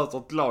när man möter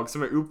ett lag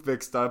som är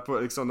uppväxta på,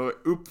 liksom, de är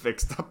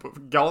uppväxta på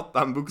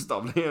gatan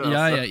bokstavligen.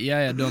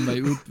 Ja, de var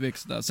ju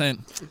uppväxta.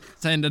 Sen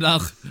det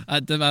där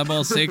att det var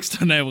bara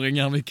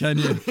 16-åringar, vi kan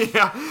ju...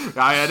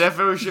 Ja, det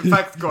får ju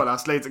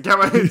faktkollas lite, kan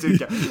man ju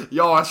tycka.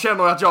 Jag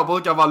känner att jag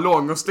brukar vara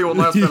lång och stor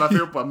när jag spelar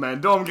fotboll,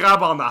 men de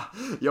grabbarna,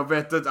 jag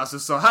vet inte, alltså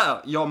så här,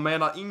 jag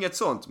menar inget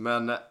sånt,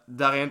 men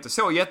där är inte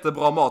så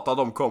jättebra mat där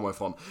de kommer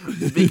ifrån.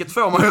 Vilket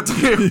får man ju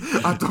tro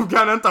att de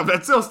kan inte ha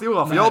blivit så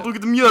stora, för jag har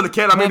druckit mjölk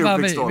hela min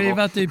uppväxtår. Vi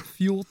var typ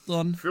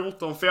 14,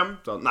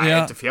 15,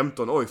 nej inte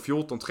 15,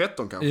 14,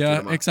 13 kanske.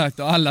 Ja, exakt,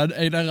 och alla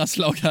i deras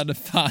lag hade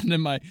fan i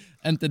mig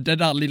inte det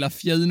där lilla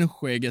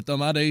fjänskägget,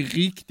 de hade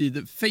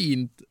riktigt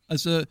fint,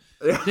 alltså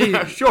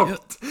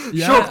tjockt,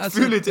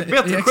 fylligt,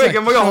 bättre skägg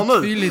än vad jag har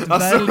nu. Fylligt,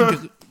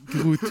 välgrott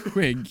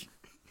skägg.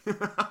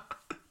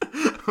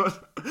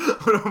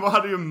 Och de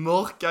hade ju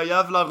mörka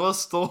jävla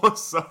röster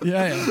också.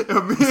 Ja.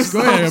 Jag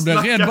blev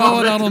rädd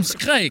bara när de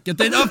skrek. Jag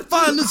tänkte,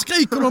 fan nu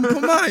skriker de på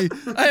mig.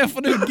 Jag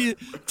får nog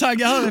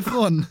tagga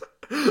härifrån.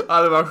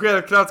 Ja, det var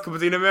självklart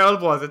kommit in i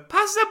målbrottet.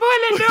 Passa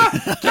bollen då!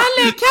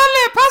 Kalle,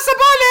 passa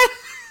bollen!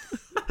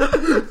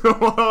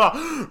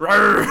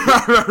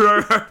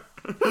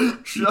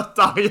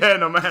 Köttar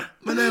igenom en.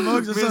 Men det var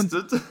också sånt.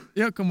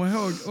 Jag kommer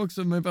ihåg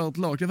också med vårt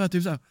lag. Det var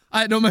typ så.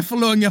 Nej, de är för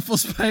långa för att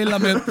spela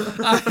med.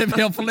 Nej,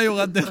 vi har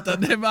förlorat detta.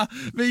 Det var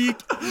alltid.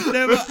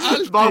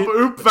 Bara på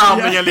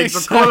uppvärmningen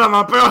liksom. Kollar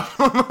man på dem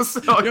och så.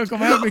 Jag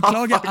kommer ihåg, vi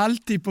klagar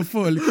alltid på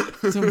folk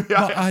som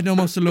bara, de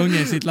har så långa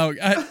i sitt lag.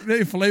 Vi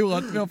har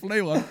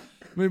förlorat.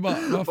 Vi bara,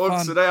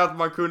 också det att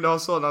man kunde ha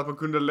sådana att man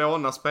kunde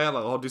låna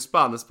spelare och ha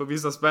dispens på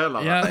vissa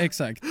spelare. Ja,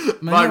 exakt.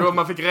 Varje gång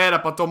man fick reda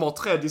på att de har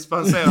 3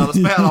 dispenserade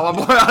spelare, man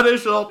bara, det är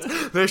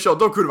kört.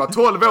 De kunde vara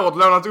 12 år och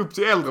lånat upp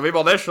till äldre. Vi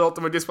bara, det är kört,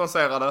 de är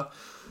dispenserade.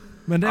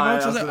 Men det var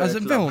också så, alltså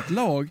vårt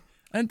lag,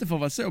 inte för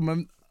att vara så,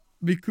 men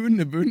vi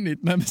kunde vunnit,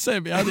 men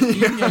vi hade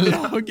ingen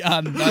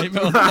laganda i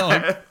vårt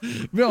lag.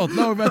 Vårt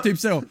lag var typ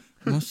så,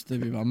 måste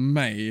vi vara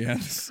med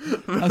ens?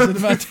 Alltså det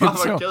var typ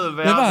så. Det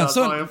var en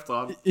sån,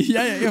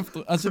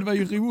 alltså det var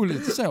ju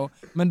roligt så,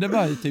 men det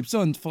var ju typ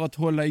sånt för att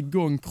hålla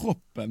igång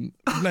kroppen.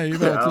 Det blev ju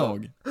vårt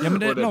lag. Ja, men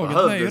det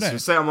laget blev ju det.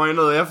 Ser man ju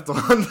nu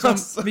efterhand.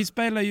 Vi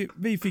spelar ju,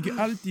 vi fick ju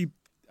alltid,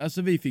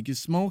 alltså vi fick ju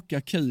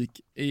smaka kuk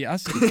i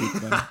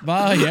Askekuppen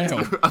varje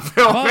år.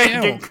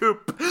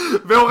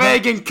 Vår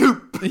egen kupp.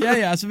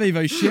 Ja, alltså vi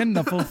var ju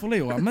kända för att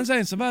förlora. Men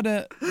sen så var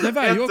det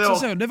var ju också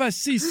så, det var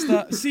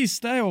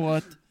sista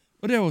året.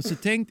 Och då så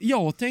tänkte i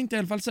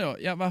alla fall så,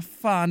 vad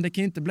fan, det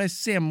kan inte bli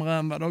sämre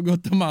än vad det har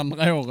gått de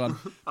andra åren.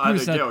 Nej,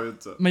 det går ju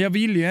inte. Men jag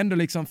ville ju ändå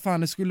liksom,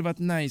 fan det skulle varit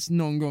nice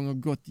någon gång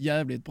och gått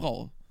jävligt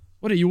bra.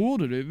 Och det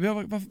gjorde du.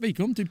 Vi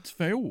kom typ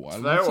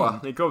tvåa.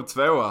 Ni kom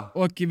tvåa.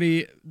 Och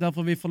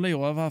därför vi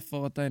förlorade var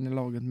för att en i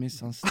laget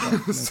missade en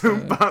straff.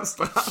 Sumpa en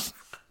straff.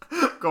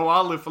 Kommer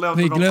aldrig förlåta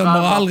Vi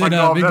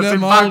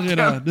glömmer aldrig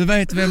det. Du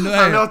vet vem du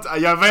är.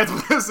 Jag vet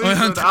precis.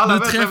 Du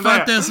träffar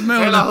inte ens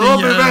målet. Hela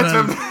Hörby vet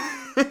vem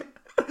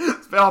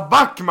spelar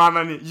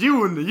backmannen.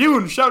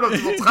 Jon, shoutout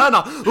till vår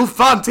tränare. Hur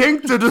fan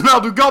tänkte du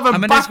när du gav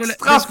en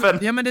backstraffen?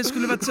 Ja, men det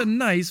skulle varit så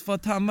nice för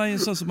att han var ju en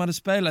sån som hade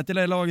spelat i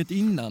det laget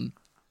innan.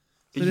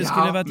 Så det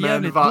skulle varit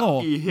jävligt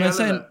bra. Men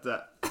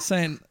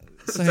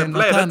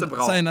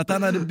sen att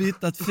han hade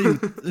byttat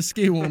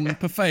skon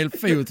på fel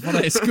fot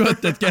för det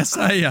skottet kan jag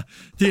säga.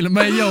 Till och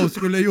med jag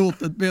skulle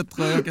gjort ett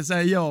bättre. Jag kan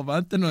säga jag var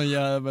inte någon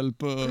jävel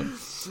på...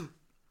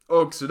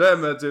 Också det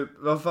med typ,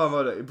 vad fan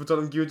var det? På tal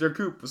om Gothia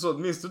Cup och så.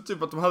 Minns du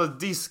typ att de hade ett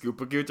disco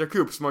på Gothia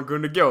Cup som man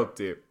kunde gå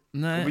till?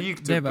 Nej, och gick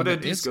typ det var på väl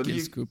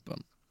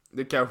Eskilskuppen.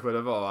 Det kanske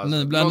det var. Alltså.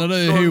 Nu blandar du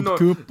ihop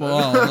kupper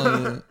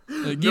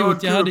här.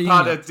 Gothia hade inget.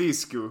 Hade ett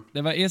disco.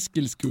 Det var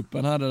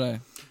Eskilskuppen hade det.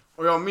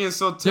 Och jag minns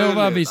så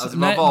tydligt.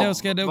 Då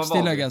ska det också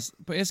tilläggas.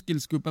 På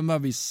Eskilskuppen var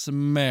vi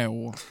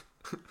små.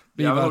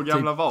 Vi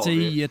var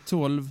typ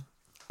 10-12.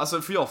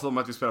 Alltså för jag för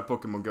mig att vi spelade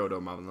Pokémon Go då,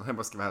 man.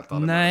 Hemma ska vara helt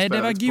ärlig. Nej,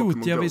 det var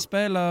Gothia vi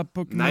spelade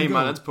Pokémon Go. Nej,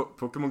 man inte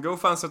Pokémon Go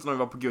fanns inte när vi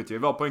var på Gothia. Vi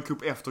var på en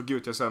cup efter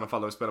Gothia sen i alla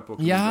fall där vi spelade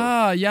Pokémon Go.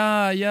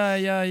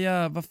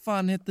 Ja. Vad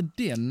fan hette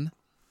den?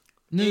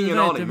 Nu ingen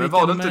aning, men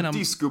var det inte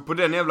disco på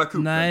den jävla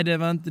kuppen? Nej, det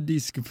var inte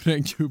disco på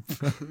den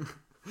kuppen.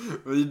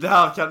 Det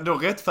här kan då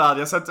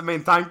rättfärdigas inte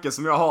min tanke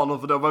som jag har nu,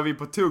 för då var vi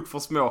på tok för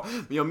små.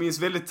 Men jag minns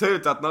väldigt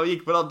tydligt att när jag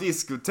gick på det där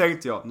disco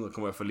tänkte jag, nu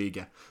kommer jag få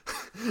ligga.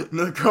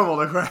 Nu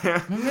kommer det ske.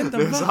 Vänta,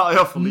 det är så här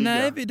jag får ligga.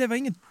 Nej, det var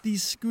inget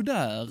disco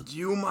där.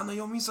 Jo man,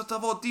 jag minns att det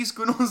var ett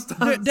disco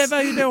någonstans. Det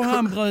var ju då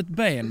han bröt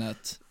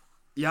benet.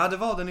 Ja, det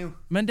var det nog.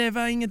 Men det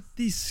var inget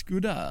disco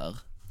där.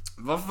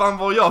 Vad fan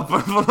var jag på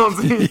för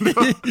någonting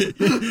då?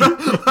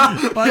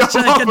 Vad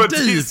käkade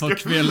du för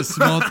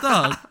kvällsmat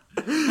där?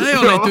 Nej, jag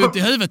har lite ut i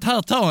huvudet.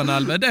 Här, ta en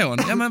Alvedon.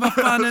 Ja, men vad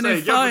fan är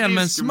ni färgen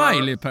med en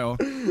smiley på?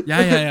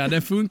 Ja,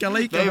 det funkar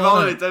lika bra.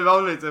 Det är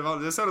vanligt. Det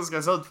är så det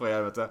ska se ut för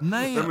er, vet du.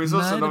 Nej, det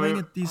var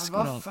inget disco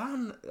där. Vad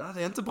fan? Ja,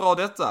 det är inte bra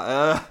detta.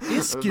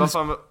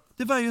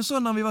 Det var ju så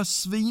när vi var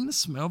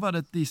svinsmå, var det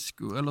ett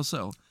disco eller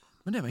så.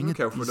 Men det var inget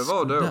disco det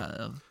var då.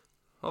 Där.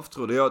 Varför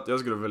trodde jag att jag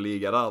skulle få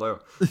ligga där då?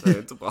 Det är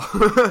inte bra.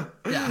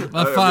 Ja,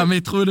 vad fan,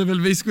 vi trodde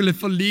väl vi skulle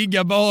få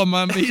ligga bara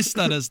man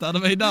vistades där. Det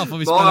var ju därför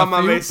vi spelade fotboll.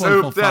 Bara man visade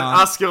upp den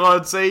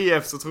Askeröds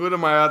IF så trodde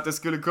man ju att det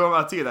skulle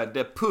komma till det.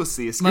 Det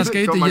pussy skulle man ska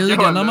ju inte ljuga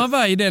gående. När man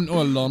var i den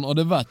åldern och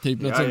det var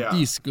typ något sånt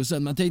disco.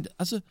 Sen man tänkte,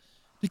 alltså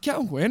det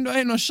kanske ändå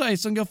är någon tjej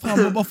som går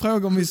fram och bara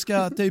frågar om vi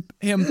ska typ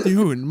hem till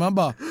hund. Man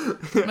bara,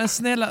 men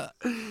snälla.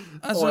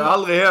 Alltså, det har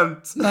aldrig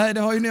hänt. Nej,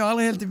 det har ju nog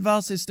aldrig hänt i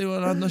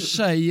världshistorien att någon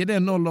tjej i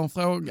den åldern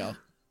frågar.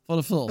 För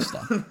det första.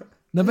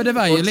 Nej, men det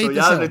var ju också lite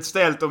jävligt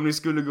ställt om ni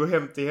skulle gå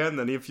hem till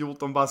henne. Ni är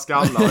 14 bara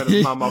skallar och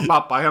hennes mamma och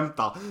pappa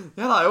hämtar.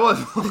 Ja, jag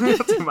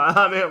till mig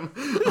här hem.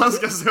 Han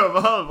ska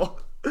sova över.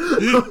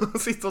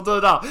 Sitter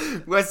du där.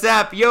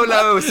 What's up,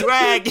 YOLO,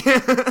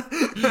 swag?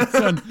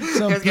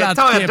 Sån platt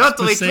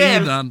keps på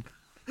sidan.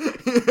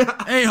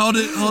 Hej,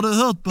 har du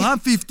hört på han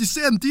 50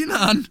 Cent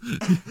innan?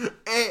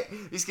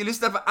 Vi ska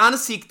lyssna på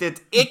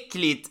ansiktet.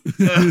 Äckligt.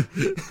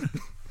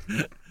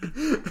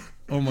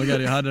 Oh my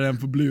god, jag hade den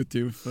på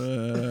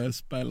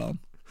Bluetooth-spelaren.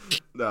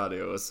 Det hade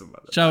jag också.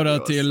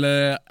 Shoutout till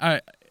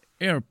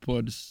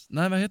AirPods.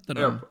 Nej, vad heter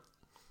den?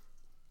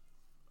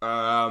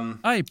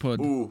 iPod.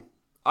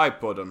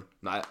 iPoden.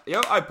 Nej,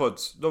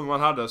 iPods. De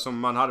man hade som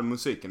man hade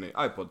musiken i.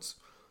 iPods.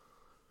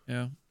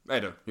 Ja.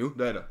 Är det? Jo,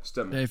 det är det.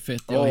 Stämmer. Det är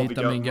fett. Jag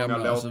hittar min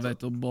gamla så vet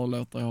du hur bra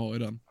låtar jag har i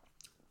den.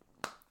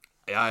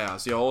 Ja,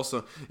 så jag har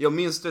också... Jag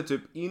minns det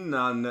typ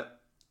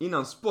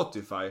innan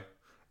Spotify.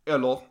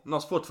 Eller när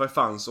Spotify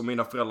fanns och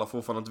mina föräldrar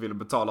fortfarande inte ville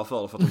betala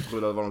för det för att de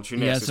trodde det var något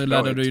kinesiskt. Ja, så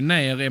laddade du ju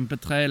ner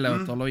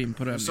MP3-låtar och in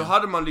på den. Så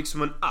hade man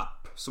liksom en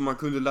app som man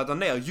kunde ladda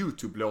ner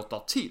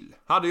YouTube-låtar till.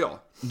 Hade jag.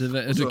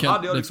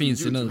 Det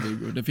finns ju nu,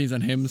 Viggo. Det finns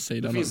en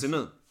hemsida. Det finns ju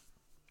nu.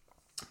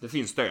 Det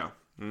finns det, ja.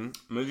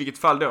 Men i vilket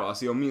fall då,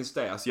 alltså jag minns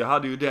det. Alltså jag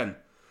hade ju den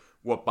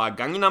Woppa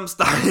Gangnam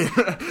Style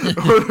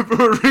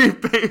på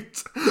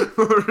repeat.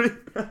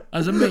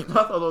 Alltså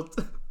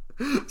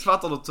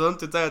Fattar du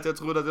töntigt är att jag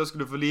trodde att jag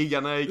skulle få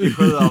ligga när jag gick i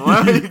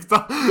sjöar.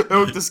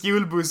 Jag åkte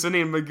skolbussen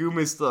in med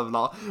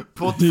gummistövlar,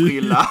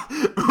 pottfrilla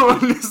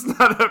och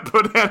lyssnade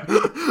på den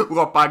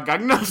Woppa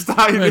Gangnam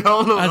Style i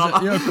hörlurarna.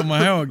 Alltså jag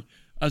kommer ihåg,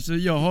 alltså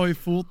jag har ju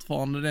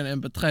fortfarande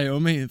den MP3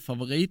 och min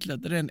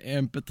favoritlåt den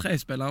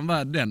MP3-spelaren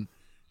var den.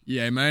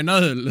 Ge mig en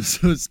öl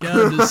så ska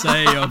du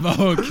säga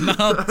vad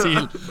knarr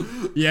till.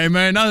 Ge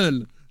mig en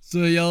öl så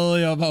gör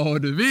jag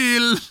vad du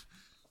vill.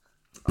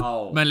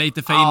 Men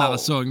lite finare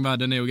sång var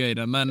det nog i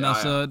den. Men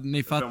alltså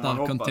ni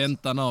fattar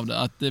kontentan av det.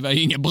 Att det var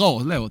ingen bra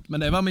låt. Men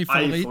det var min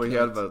favoritlåt. Aj, för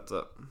helvete.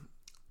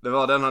 Det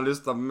var den han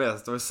lyssnade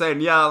mest. Och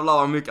sen jävlar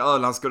vad mycket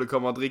öl han skulle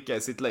komma att dricka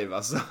i sitt liv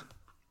alltså.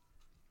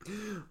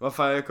 Vad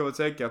fan, jag kommer att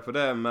tänka på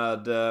det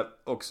med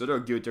också då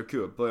Gothia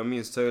Cup. Och jag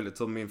minns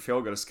tydligt hur min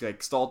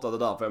fågelskräck startade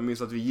där. För jag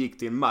minns att vi gick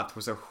till en match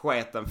och så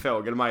sket en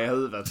fågel mig i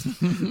huvudet.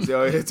 Så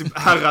jag är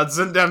typ ärrad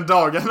sen den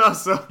dagen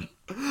alltså.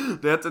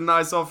 Det är inte nice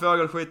att ha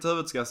fågelskit i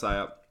huvudet, ska jag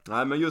säga.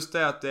 Nej, men just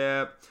det att det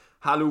är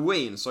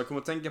Halloween, så jag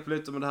kommer att tänka på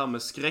lite med det här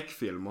med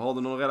skräckfilmer. Har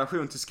du någon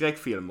relation till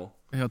skräckfilmer?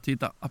 Jag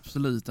tittar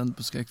absolut inte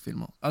på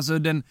skräckfilmer. Alltså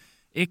den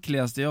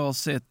äckligaste jag har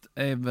sett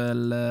är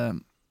väl...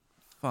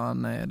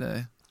 fan är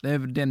det? Det är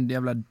väl den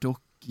jävla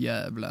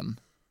dockjävlen.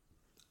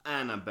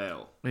 Annabelle.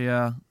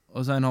 Ja,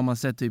 och sen har man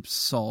sett typ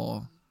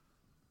Saw.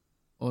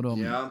 Och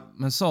de... Ja.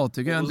 Men Saw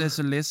tycker jag inte är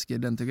så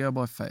läskig. Den tycker jag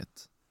bara är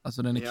fet.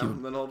 Alltså den är kul.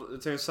 Men jag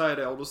tänkte säga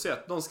det, har du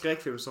sett någon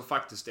skräckfilm som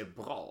faktiskt är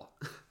bra?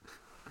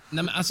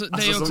 Nej, men alltså, det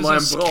alltså är också som har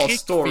en så bra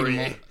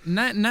story.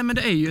 Nej, men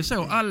det är ju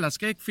så. Alla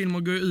skräckfilmer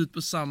går ut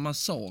på samma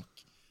sak.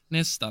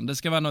 Nästan. Det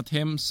ska vara något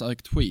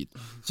hemsökt skit.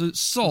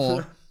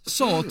 Så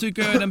Saw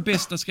tycker jag är den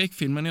bästa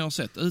skräckfilmen jag har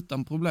sett.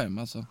 Utan problem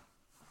alltså.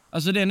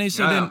 Alltså den är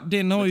så,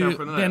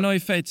 den har ju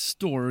fet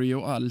story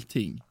och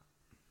allting.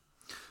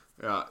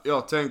 Ja,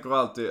 jag tänker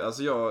alltid,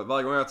 alltså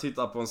varje gång jag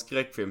tittar på en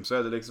skräckfilm så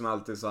är det liksom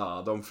alltid så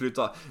här, de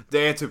flyttar,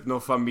 det är typ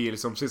någon familj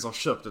som precis har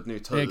köpt ett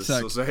nytt hus.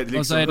 Exakt. Och så är det liksom,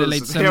 och så är det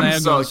lite sen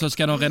nedgång, så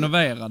ska de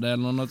renovera det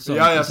eller något sånt.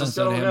 Ja, så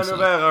ska de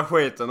renovera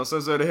skiten och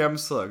sen så är det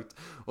hemsökt.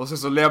 Och sen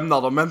så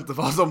lämnar de inte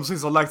för att de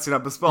precis har lagt sina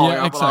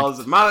besparingar på det här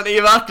huset. Men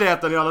i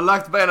verkligheten, jag hade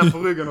lagt benen på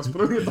ryggen och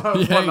sprungit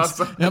härifrån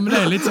alltså. Ja, men det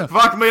är lite så.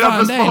 Fuck mina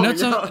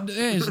besparingar. Det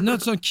är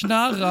något som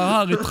knarrar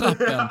här i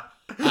trappen.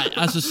 Nej,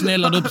 alltså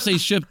snälla, du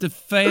precis köpt det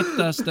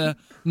fetaste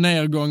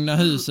nedgångna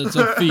huset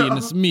som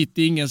finns mitt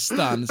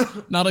ingenstans.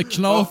 När det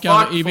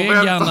knakar i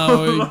väggarna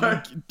och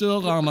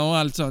dörrarna och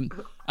allt sånt.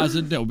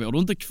 Alltså då bor du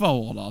inte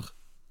kvar där.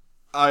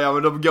 Ja,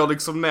 men de går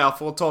liksom ner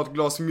för att ta ett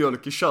glas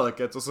mjölk i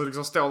köket. Och så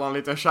liksom står där en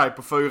liten tjej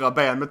på 4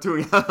 ben med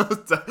tungan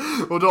ute.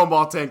 Och de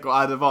bara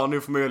tänker, det var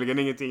nog förmodligen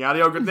ingenting. Hade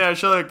jag gått ner i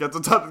köket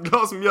och tagit ett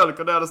glas mjölk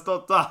och det hade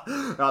stått där,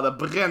 jag hade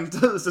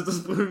bränt huset och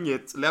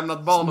sprungit.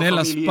 Lämnat barn och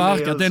familj in i huset.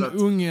 Sparkat den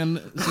ungen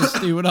som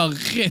stod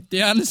där rätt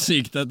i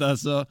ansiktet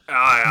alltså.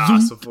 Ja,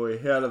 alltså för i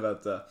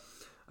helvete.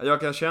 Jag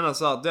kan känna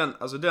så att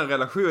den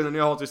relationen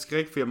jag har till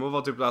skräckfilmer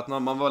var typ att när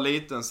man var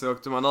liten så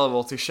åkte man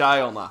över till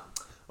tjejerna.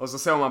 Och så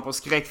såg man på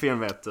skräckfilm,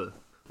 vet du.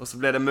 Och så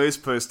blev det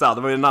myspys där.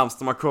 Det var ju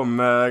närmast man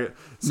kom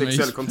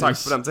sexuell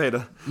kontakt på den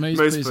tiden.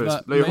 Myspys.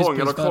 Det blev ju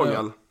hångel och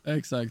krångel.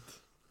 Exakt.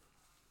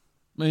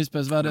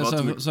 Myspys var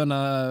det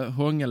såna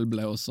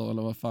hångelblåsor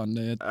eller vad fan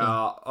det heter.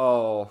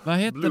 Ja, vad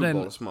hette den?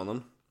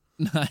 Blueballs-mannen.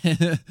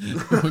 Nej,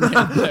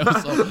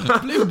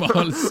 hångelblåsor.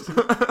 Blueballs.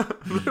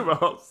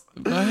 Blueballs.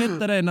 Vad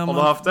hette det när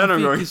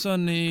man fick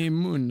sån i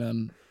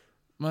munnen?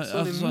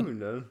 Sån i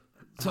munnen?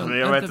 Men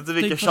jag vet inte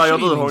vilka tjejer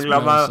du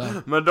hånglar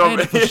med. Men de,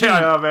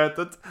 jag vet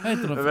inte.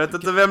 Jag vet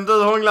inte vem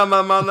du hånglar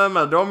med, mannen.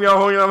 Men de jag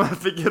hånglar med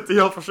fick inte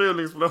göra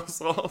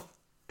förkylningsblåsor av.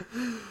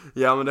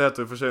 Ja, men det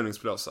heter ju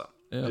förkylningsblåsa.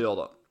 Ja. Det gör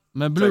det.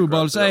 Men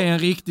Blueballs är en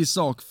riktig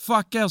sak.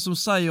 Fuck er som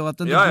säger att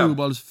inte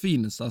Blueballs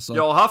finns alltså.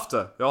 Jag har haft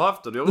det. Det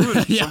gör ont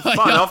som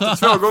fan. Jag har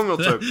haft det 2 gånger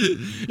typ.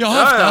 Jag har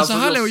haft det, alltså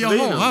hallå, jag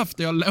har haft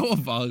det, jag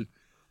lovar.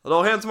 Det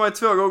har hänt mig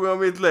 2 gånger i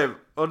mitt liv.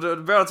 Och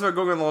båda 2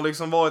 gångerna har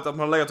liksom varit att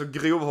man har legat och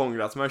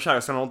grovhånglat. Men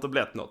kärsen har inte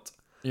blivit något.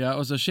 Ja,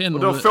 och så känner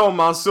och då får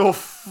man så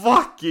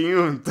fucking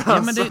ont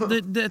alltså. Ja,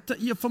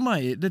 men för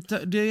mig,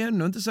 det är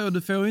ändå inte så.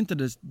 Du får ju inte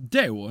det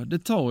då. Det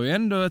tar ju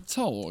ändå ett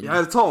tag. Ja,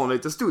 det tar en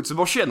liten stund så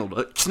bara känner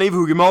du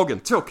knivhugg i magen.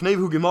 2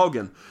 knivhugg i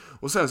magen.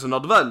 Och sen så när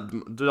du väl,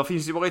 där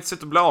finns ju bara ett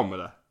sätt att bli av med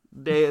det.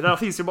 Där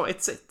finns ju bara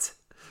ett sätt.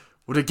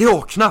 Och det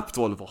går knappt,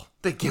 Oliver.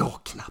 Det går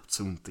knappt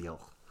så ont det gör.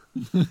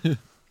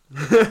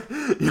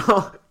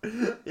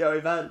 Jag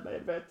är väl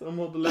medveten om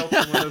hur det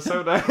låter, men det är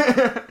så det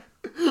är.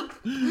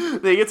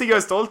 Det är ingenting jag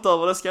är stolt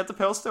över, det ska jag inte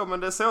påstå, men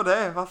det är så det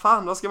är.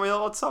 Vad ska man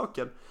göra åt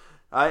saken?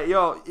 Nej,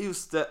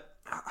 just det.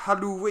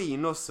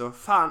 Halloween också.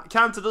 Fan,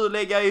 kan inte du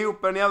lägga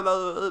ihop en jävla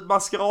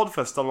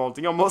maskeradfest eller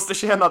någonting? Jag måste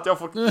känna att jag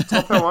får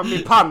ta på mig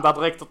min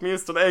pandadräkt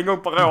åtminstone en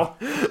gång per år.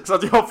 Så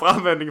att jag får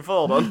användning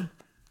för den.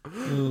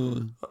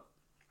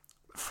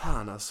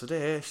 Fan alltså,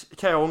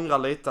 kan jag ångra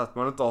lite att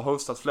man inte har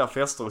hostat fler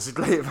fester i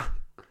sitt liv.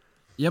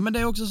 Ja, men det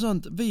är också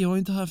sånt. Vi har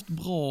inte haft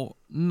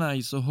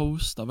nice att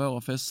hosta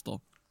våra fester.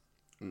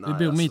 Nej,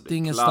 vi bor mitt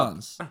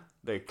ingenstans.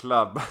 Det är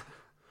klubb.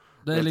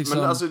 Det är liksom...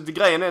 Men alltså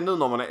grejen är nu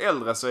när man är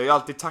äldre så är ju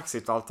alltid taxi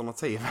ett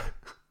alternativ.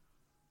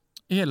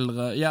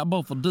 Äldre? Ja,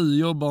 bara för du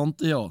jobbar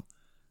inte jag.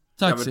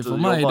 Taxi för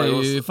mig, det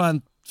är ju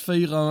fan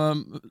 4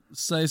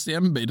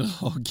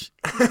 CSN-bidrag.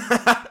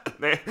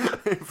 Nej,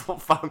 för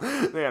fan.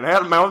 Det är en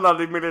hel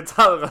månad i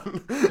militären.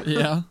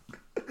 Ja.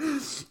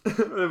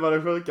 Det var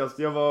det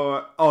sjukaste.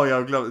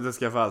 Jag glömde, det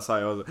ska jag fan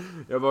säga.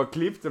 Jag bara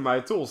klippte mig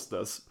i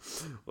torsdags.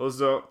 Och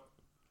så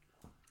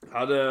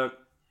hade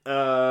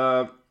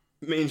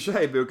min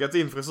tjej bokat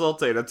in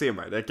frisörtiden till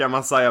mig. Det kan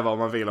man säga vad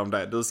man vill om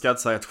det. Du ska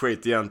inte säga ett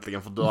skit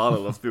egentligen, för du har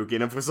aldrig haft boka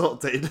in en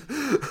frisörtid.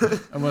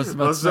 Jag måste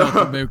vara svårt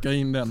att boka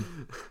in den.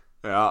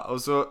 Ja,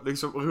 och så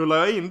liksom rullar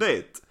jag in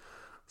dit.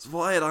 Så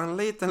var är det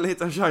en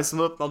liten tjej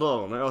som öppnar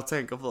dörren. Och jag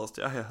tänker först,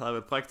 här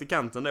är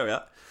praktikanten då,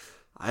 ja.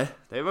 Nej,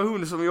 det var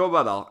hon som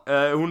jobbade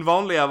där. Hon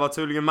vanliga var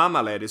tydligen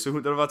mammaledig, så det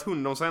hade varit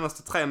hon de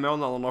senaste 3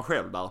 månaderna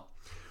själv där.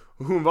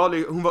 Och hon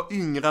var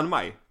yngre än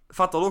mig.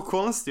 Fattar du hur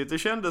konstigt det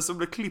kändes att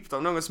bli klippt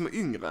av någon som är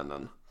yngre än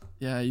en?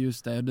 Ja,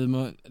 just det.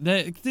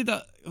 Titta,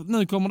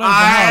 nu kommer det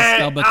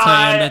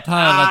förhärskarbeteendet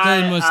här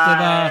att du måste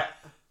vara...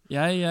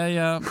 Ja.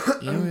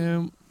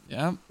 Jo.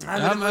 Ja,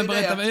 men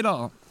berätta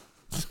vidare.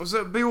 Och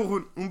så bor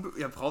hon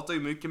jag pratar ju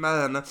mycket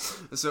med henne,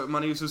 så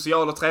man är ju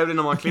social och trevlig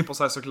när man klipper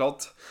sig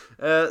såklart.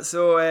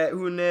 Så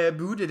hon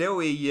bodde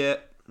då i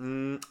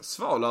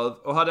Svalöv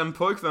och hade en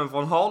pojkvän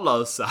från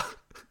Harlösa.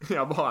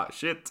 Jag bara,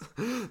 shit,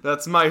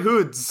 that's my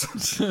hoods.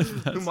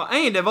 Hon bara,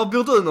 det var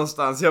bor du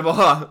någonstans? Jag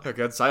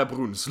kan inte säga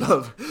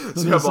Brunslöv.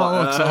 Så jag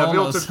bara, jag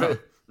bor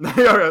typ... Nej,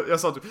 jag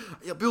sa typ,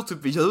 jag bor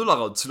typ vid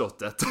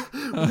Jularödsslottet.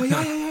 Hon bara,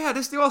 ja,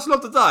 det stora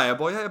slottet där. Jag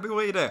bara, jag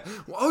bor i det.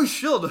 Oj,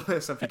 kör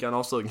du? Sen fick jag en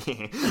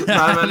avsugning.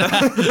 Nej, men...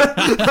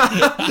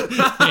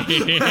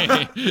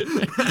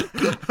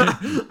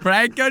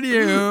 Prank on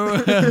you!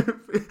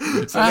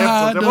 Sen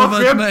efter, det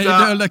var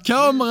skämta. Dolda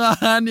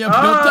kameran, jag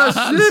bor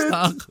inte alls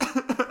där.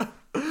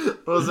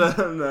 Och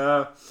sen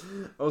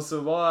och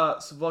så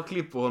bara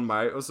klipper hon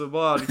mig och så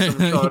bara liksom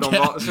kör de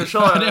bara, så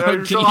kör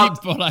jag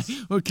klipper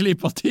dig och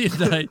klipper till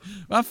dig.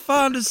 Vad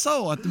fan, du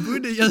sa att du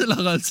bodde i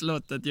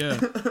Jularödsslottet ju.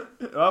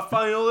 Vad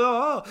fan gör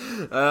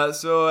jag?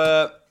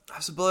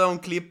 Så börjar hon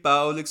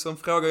klippa och liksom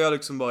frågar jag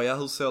liksom bara,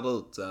 hur ser det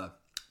ut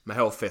med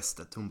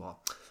hårfästet? Hon bara,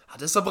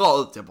 det ser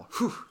bra ut. Jag bara,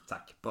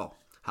 tack, bra.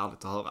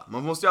 Härligt att höra.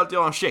 Man måste ju alltid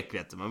göra en check,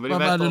 vet du. Man vill ju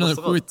veta hur det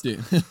ser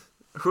ut.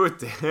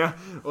 70, ja.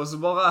 Och så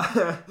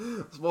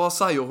bara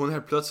säger hon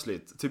helt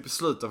plötsligt, typ i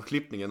slutet av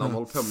klippningen när hon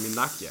håller på med min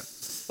nacke.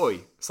 Oj,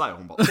 säger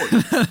hon bara,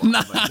 oj.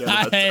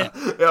 Nej!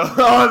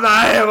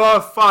 Nej,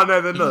 vad fan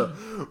är det nu?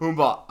 Hon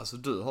bara, alltså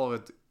du har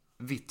ett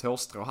vitt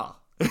hårstrå här.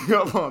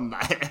 Jag bara,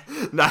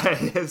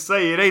 nej,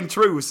 säg inte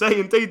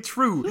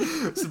true.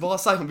 Så bara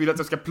säger hon, vill att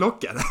jag ska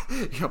plocka det.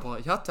 Jag bara,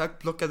 ja tack,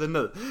 plocka det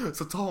nu.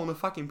 Så tar hon en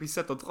fucking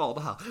pincett och drar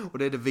det här. Och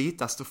det är det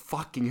vitaste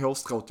fucking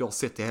hårstrået jag har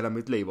sett i hela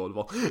mitt liv,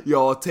 Oliver.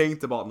 Jag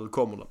tänkte bara, nu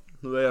kommer det.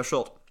 Nu är jag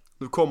körd.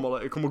 Nu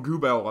kommer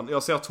gubbåren.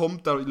 Jag ser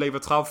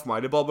tomtelivet framför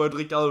mig. Det är bara att börja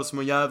dricka öl som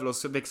en jävel och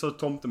växa ut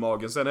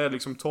tomtemagen. Sen är det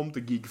liksom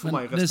tomtegig för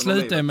mig resten av livet.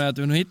 Det slutar med att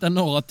hon hittar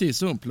några till,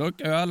 så hon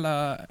plockar ju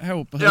alla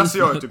hår på huvudet. Ja, så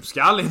jag är typ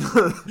skallig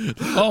nu.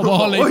 Ja,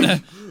 bara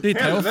lite.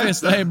 Ditt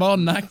hårfäste är bara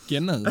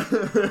nacken nu.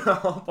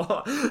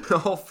 Jag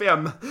har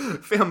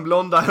 5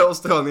 blonda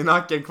hårstrån i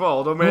nacken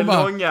kvar. De är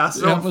långa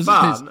som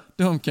fan.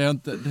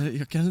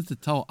 Jag kan inte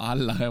ta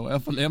alla hår.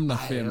 Jag får lämna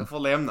 5. Jag får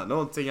lämna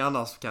någonting,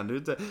 annars kan du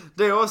inte.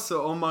 Det är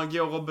också om man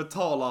går och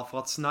betalar för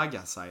att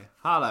snagga sig.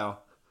 Hallå.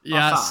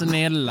 Ja,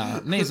 snälla.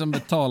 Ni som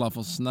betalar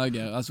för att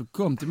snagga. Alltså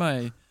kom till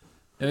mig.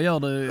 Jag gör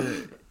det...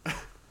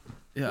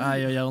 Ja,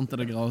 jag gör inte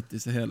det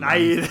gratis heller.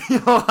 Nej, det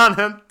gör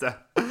han inte.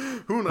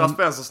 100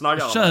 spänn så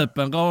snaggar han. Köp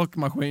en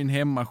rakmaskin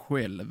hemma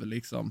själv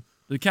liksom.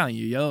 Du kan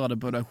ju göra det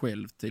på dig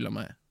själv till och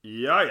med.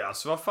 Ja,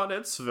 så vad fan, det är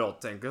inte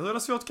svårt, tänker. Hur är det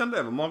svårt kan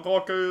det vara? Man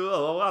rakar ju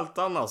överallt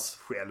annars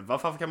själv.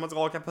 Varför kan man inte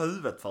raka på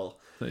huvudet för?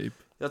 Typ.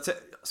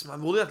 Alltså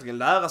man borde egentligen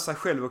lära sig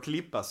själv att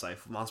klippa sig,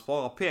 för man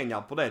sparar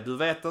pengar på det. Du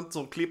vet inte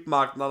hur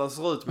klippmarknaden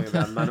ser ut, min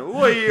vän, men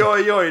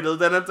oj, du,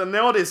 den är inte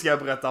nådig, ska jag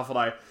berätta för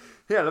dig.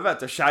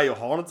 Helvete, tjejer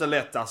har inte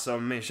lätt alltså.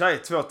 Min tjej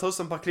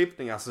 2000 per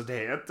klippning, alltså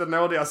det är inte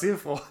nådiga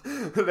siffror.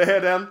 Det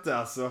är det inte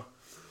alltså.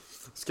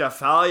 Ska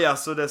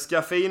färgas och det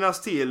ska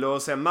finas till,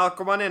 och sen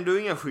märker man ändå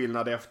ingen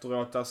skillnad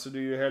efteråt. Alltså det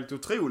är ju helt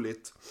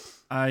otroligt.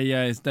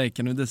 Aj, det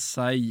kan du inte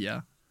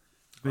säga.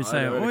 Vi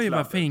säger, oj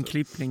vad fin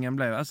klippningen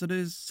blev. Alltså det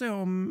är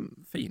så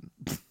fin.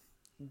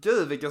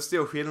 Gud, vilken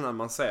stor skillnad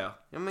man ser.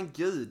 Ja men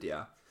gud,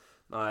 ja.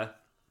 Nej.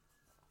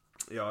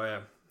 Jag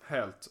är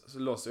helt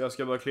loss. Jag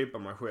ska börja klippa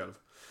mig själv.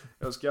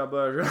 Jag ska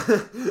börja...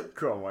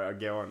 Kommer jag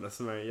gående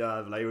som en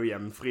jävla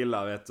ojämn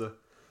frilla, vet du.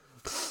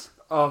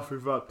 Fy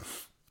fan.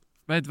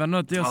 Vet du vad,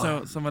 något jag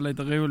såg som var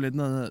lite roligt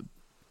nu.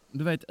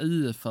 Du vet,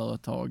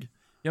 UF-företag.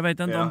 Jag vet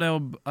inte om det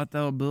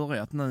har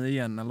börjat nu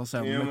igen eller så.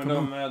 Jo, men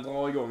de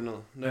drar igång nu.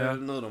 Det är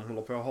nu de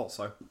håller på att ha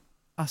sig.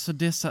 Alltså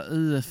dessa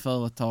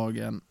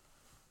UF-företagen.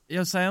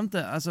 Jag säger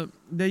inte, alltså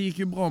det gick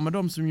ju bra med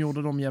de som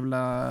gjorde de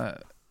jävla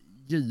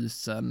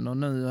ljusen. Och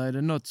nu är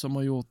det något som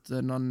har gjort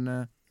någon...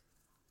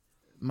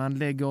 Man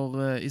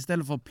lägger,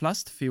 istället för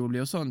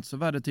plastfolie och sånt, så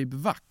var det typ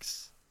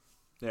vax.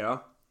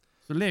 Ja.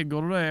 Så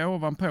lägger du det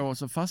ovanpå och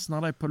så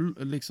fastnar det på,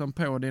 liksom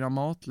på dina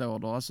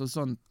matlådor. Alltså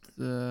sånt,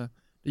 det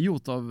är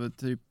gjort av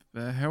typ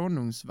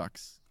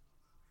honungsvax.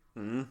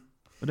 Mm.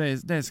 Och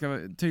det ska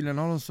tydligen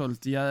ha de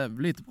sålt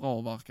jävligt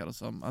bra, verkar det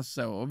som.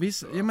 Alltså, och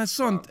men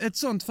ett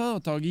sånt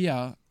företag,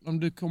 om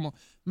du kommer...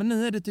 Men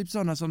nu är det typ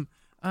sådana som,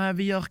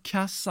 vi gör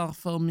kassar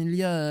för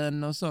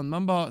miljön och sånt.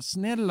 Man bara,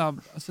 snälla,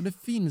 alltså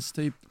det finns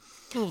typ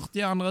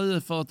 40 andra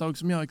UF-företag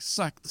som gör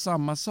exakt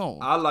samma sak.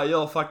 Alla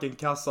gör fucking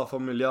kassar för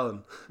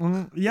miljön.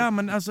 Ja,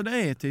 men alltså det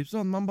är typ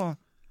sånt. Man bara,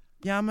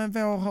 ja men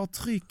vår har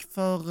tryck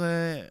för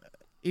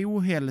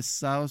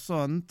ohälsa och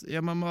sånt.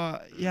 Ja,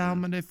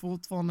 men det är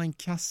fortfarande en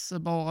kasse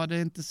bara. Det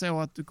är inte så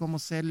att du kommer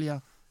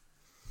sälja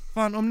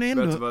Fan, om ni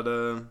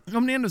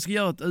ändå ska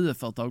göra ett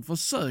UF-företag,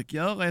 försök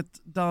göra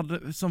ett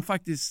som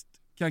faktiskt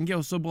kan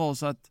gå så bra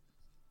så att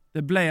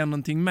det blir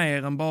någonting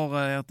mer än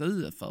bara ett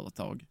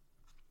UF-företag.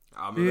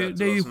 Ja,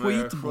 det är ju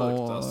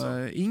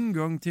skitbra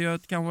ingång till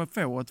att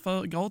kanske få ett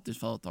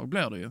gratisföretag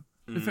blir det ju.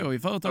 Du får ju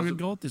företaget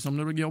gratis om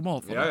det går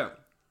bra för dig.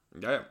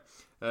 Ja.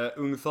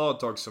 Ung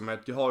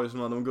företagsamhet, du har ju som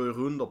när de går i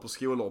rundor på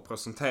skolor och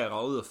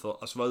presenterar UF,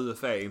 alltså vad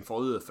UF är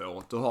inför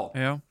UF-året du har.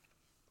 Ja.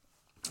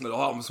 Men då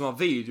har de som en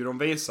video de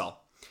visar.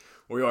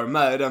 Och jag är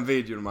med i den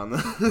videon, man.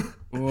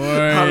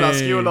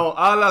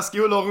 alla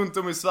skolor runt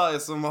om i Sverige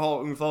som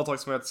har ung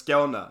företagsamhet i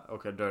Skåne.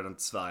 Okej, då är det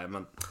inte Sverige,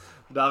 men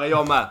där är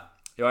jag med.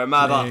 Jag är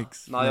med där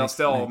när jag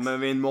står med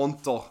min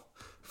monter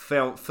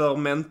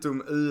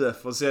Fermentum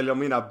UF och säljer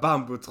mina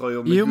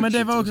bambutröjor med Jo, men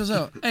det var också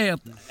så.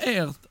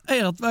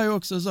 Ert var ju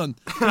också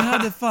sånt.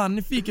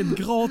 Ni fick ett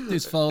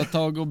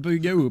gratisföretag att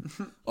bygga upp.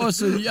 Och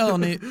så gör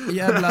ni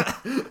jävla,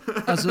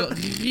 alltså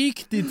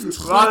riktigt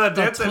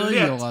trötta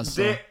tröjor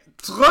alltså.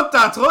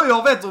 Trötta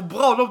tröjor, vet du hur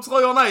bra de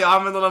tröjorna är? Jag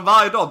använder den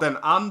varje dag, den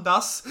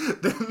andas.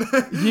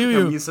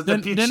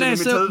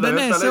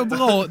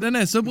 Den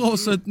är så bra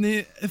så att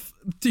ni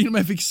till och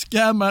med fick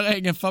skämma er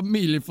egen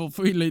familj för att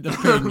få in lite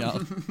pengar.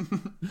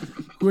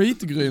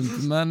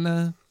 Skitgrymt, men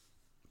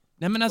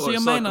nej, men alltså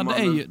jag menar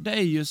det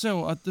är ju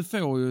så att du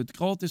får ju ett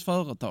gratis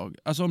företag.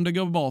 Alltså om det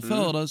går bra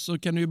för det så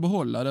kan du ju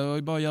behålla det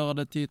och bara göra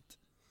det till ett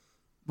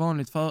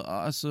vanligt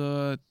alltså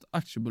ett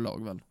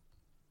aktiebolag väl.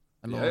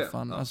 Eller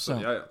fan,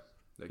 alltså.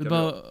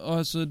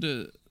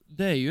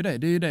 Det är ju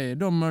det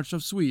de Merch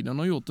of Sweden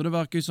har gjort, och det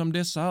verkar ju som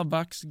dessa här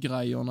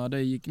vaxgrejerna,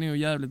 det gick nog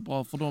jävligt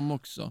bra för dem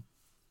också.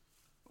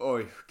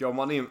 Oj, går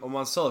man in, om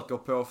man söker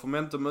på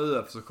Fermentum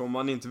UF så kommer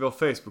man in till vår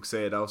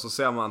Facebook-sida och så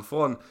ser man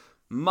från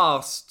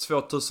mars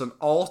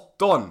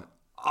 2018.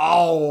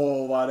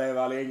 Vad det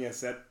var länge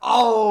sedan.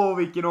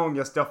 Vilken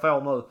ångest jag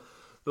får nu.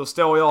 Då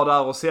står jag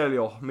där och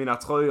säljer mina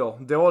tröjor.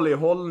 Dålig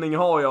hållning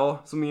har jag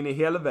som in i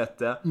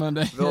helvete. Men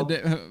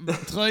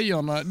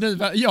tröjorna,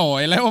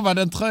 jag är lovad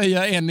en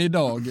tröja än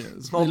idag.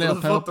 Har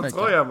du fått en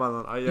tröja,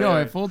 mannen?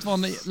 Jag är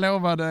fortfarande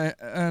lovad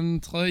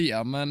en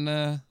tröja, men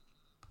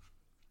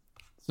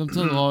som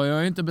tur har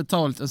jag inte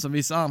betalt som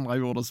vissa andra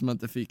gjorde som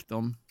inte fick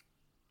dem.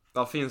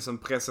 Där finns en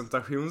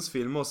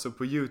presentationsfilm också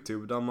på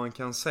YouTube där man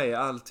kan se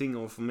allting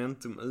om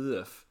Fermentum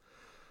UF.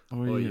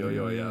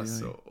 Oj,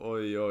 alltså.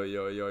 Oj.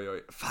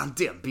 Fan,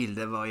 den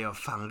bilden var jag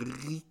fan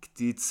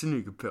riktigt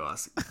snygg på,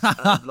 alltså.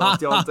 Jävlar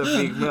att jag inte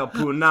fick mer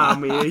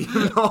Punami i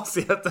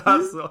gymnasiet,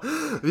 alltså.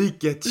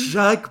 Vilket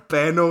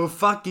käkben och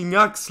fucking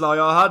axlar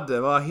jag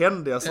hade. Vad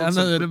hände? Jag såg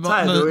nu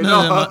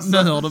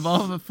har du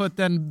bara fått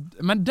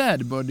men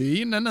dadbody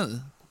är inne nu.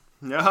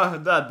 Ja,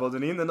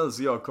 dadbodyn är inne nu,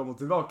 så jag kommer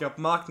tillbaka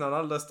på marknaden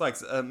alldeles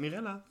strax.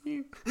 Mirella.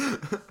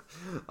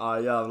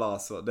 Jävlar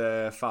alltså. Det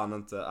är fan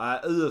inte.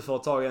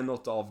 UF-företag är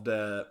något av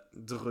det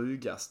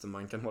drygaste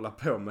man kan hålla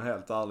på med,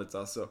 helt ärligt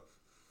alltså.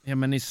 Ja,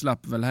 men ni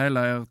slapp väl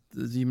hela ert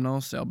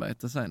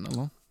gymnasiearbete sen,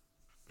 eller?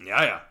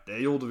 Ja, det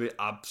gjorde vi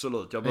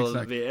absolut.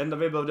 Enda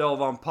vi behövde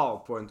var en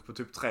PowerPoint på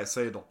typ 3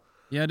 sidor.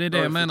 Ja, det är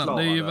det jag menar.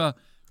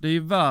 Det är ju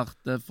värt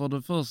det, för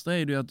det första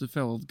är det ju att du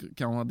får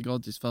kanske ett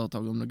gratis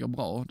företag om det går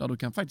bra, där du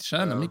kan faktiskt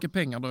tjäna mycket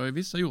pengar. Det har ju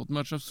vissa gjort,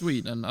 Merch of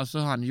Sweden, alltså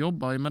han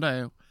jobbar ju med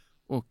det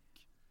och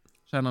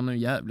tjänar nu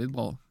jävligt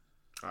bra.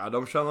 Ja,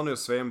 de tjänar nu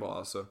svinbra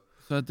alltså.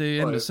 Så att det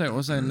är ändå så,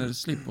 och sen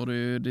slipper du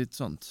ju ditt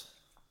sånt.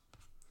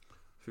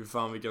 Fy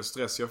fan vilken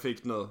stress jag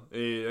fick nu.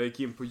 Jag gick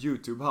in på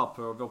YouTube här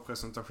på vår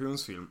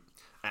presentationsfilm.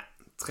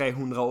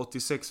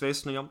 386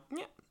 visningar.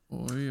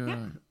 Oj.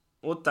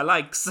 8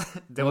 likes.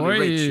 Dålig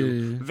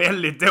ratio.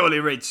 Väldigt dålig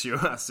ratio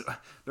alltså.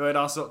 Då är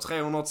det alltså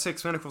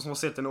 386 människor som har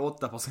sett den och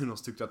 8 personer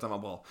som tyckte att den var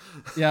bra.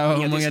 Ja,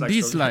 hur många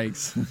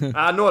dislikes?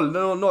 Ja,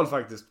 noll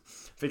faktiskt.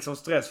 Fick som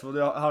stress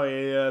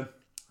för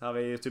här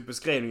i typ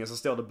beskrivningen så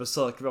står det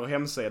besök vår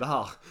hemsida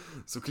här.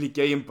 Så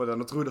klickade jag in på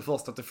den och trodde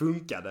först att det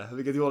funkade.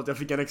 Vilket gjorde att jag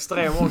fick en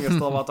extrem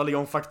ångest över att det ligger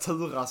en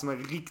faktura som är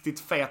riktigt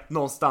fet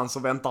någonstans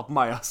och väntar på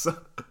mig alltså.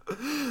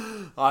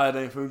 Nej,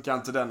 det funkar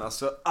inte den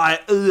alltså.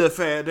 Nej,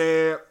 UFE,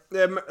 det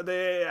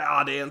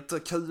är inte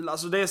kul.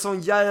 Alltså det är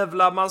sån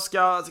jävla, man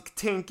ska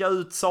tänka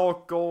ut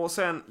saker och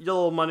sen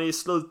gör man i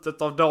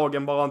slutet av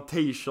dagen bara en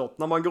t-shirt.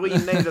 När man går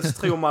in i det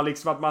så tror man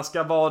liksom att man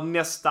ska vara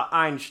nästa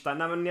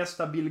Einstein,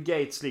 nästa Bill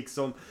Gates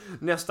liksom,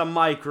 nästa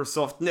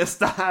Microsoft,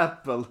 nästa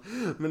Apple.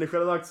 Men i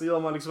själva verket så gör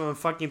man liksom en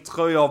fucking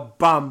tröja av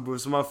bambu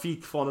som man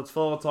fick från ett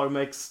företag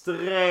med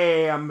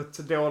extremt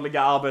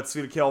dåliga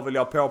arbetsvillkor, vill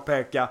jag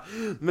påpeka.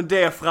 Men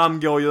det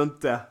framgår ju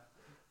inte.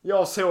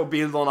 Jag såg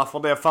bilderna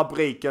från den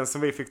fabriken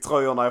som vi fick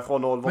tröjorna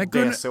ifrån, Oliver. Men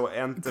det så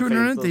inte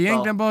kunde du inte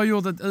egentligen bara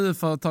gjort ett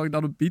UF-företag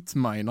där du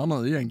bitminar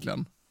nu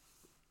egentligen?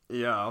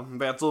 Ja,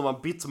 vet du hur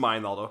man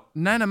bitminar då?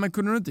 Nej, men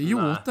kunde du inte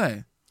gjort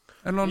det?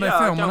 Eller det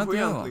får man inte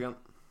göra?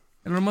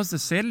 Eller du måste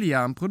sälja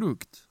en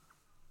produkt?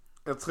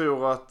 Jag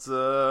tror att...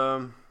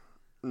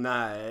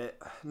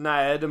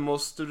 nej, det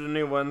måste du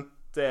nog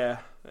inte...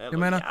 Eller, jag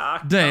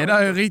menar, det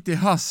där är riktigt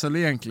hassel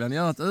egentligen.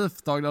 Gör ett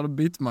UF-företag där du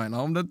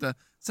bitminar. Om det inte...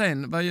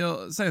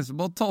 Sen så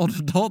bara tar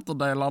du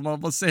datordelarna och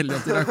bara säljer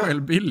till dig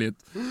själv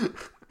billigt.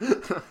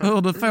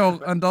 Hur du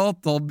får en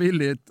dator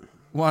billigt,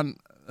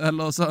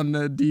 eller sån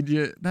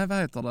DJ, nej vad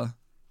heter det?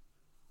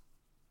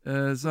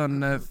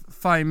 Sån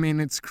 5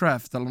 minutes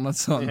craft eller något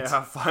sånt.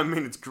 Ja, 5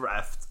 minutes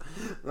craft.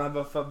 Nej,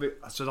 varför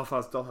alltså det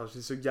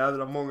fanns så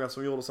jävla många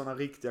som gjorde såna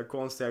riktiga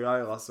konstiga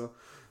grejer alltså.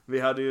 Vi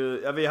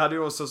hade ju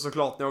också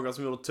såklart några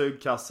som gjorde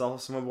tygkassar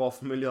som var bra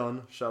för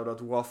miljön.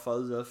 Shoutout Waffa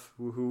UF.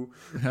 Woho.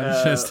 Ja,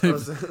 det känns typ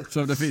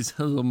som det finns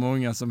hur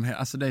många som helst.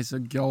 Alltså det är så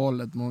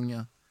galet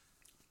många.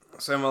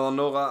 Sen var det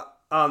några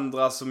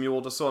andra som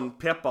gjorde sån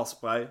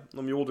pepparspray.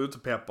 De gjorde ju inte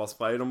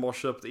pepparspray, de bara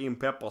köpte in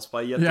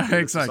pepparspray ja,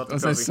 exakt. Så att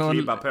de kunde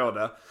klibba på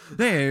det.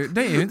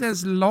 Det är ju inte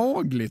ens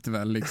lagligt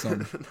väl liksom.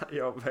 Nej,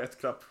 jag vet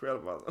knappt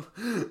själv alltså.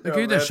 Du kan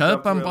ju inte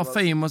köpa en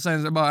parfym och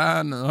sen så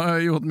bara nu har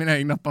jag gjort min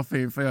egna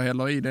parfym för jag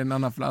häller i det i en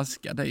annan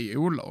flaska. Det är ju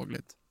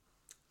olagligt.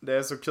 Det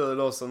är så kul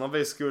också när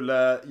vi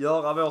skulle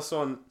göra vår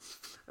sån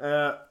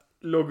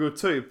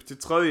logotyp till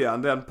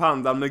tröjan, den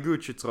pandan med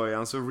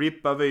Gucci-tröjan, så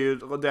rippar vi ju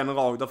den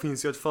rakt. Där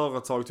finns ju ett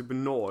företag typ i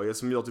Norge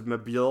som gör typ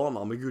med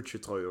björnar med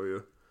Gucci-tröjor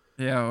ju.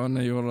 Ja, och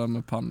ni gjorde det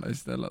med panda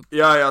istället.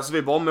 Ja, så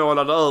vi bara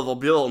målade över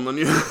björnen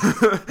ju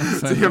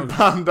till en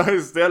panda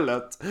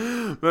istället.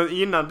 Men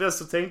innan det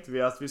så tänkte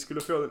vi att vi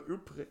skulle få den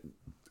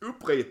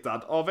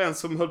uppritad av en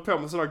som höll på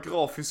med sån här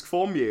grafisk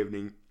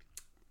formgivning.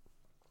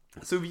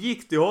 Så vi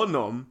gick till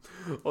honom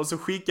och så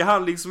skickade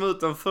han liksom ut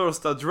den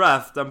första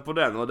draften på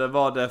den och det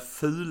var det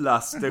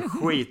fulaste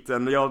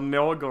skiten jag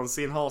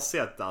någonsin har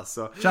sett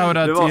alltså.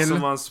 Det var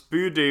som man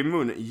spydde i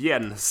mun.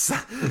 Jens.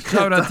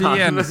 Shoutout till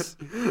Jens.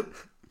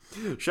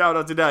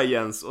 Shoutout till dig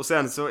Jens. Och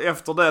sen så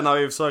efter det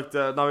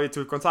när vi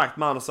tog kontakt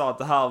med han och sa att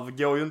det här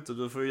går ju inte,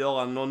 du får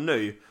göra någon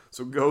ny.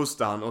 Så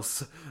ghostade han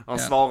oss. Han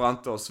svarade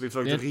inte oss. Vi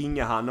försökte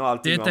ringa han och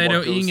allting. Detta är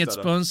då inget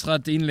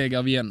sponsrat inlägg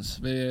av Jens.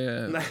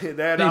 Nej,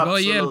 det är vi det bara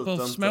hjälper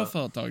inte.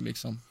 Småföretag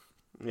liksom.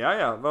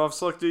 Ja. Vi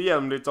försökte ju ge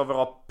dem lite av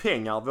våra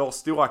pengar. Vår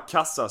stora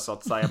kassa så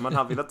att säga. Men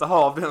han ville inte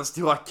ha den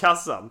stora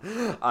kassan.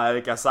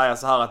 Vi kan säga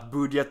så här att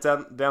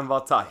budgeten, den var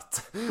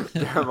tight.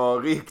 Den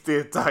var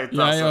riktigt tight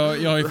ja,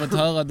 alltså. Jag har ju fått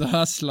höra att du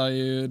hasslar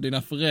ju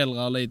dina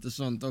föräldrar lite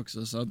sånt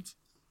också. Så att...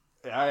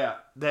 Ja.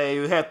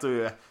 Det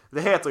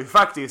heter ju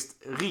faktiskt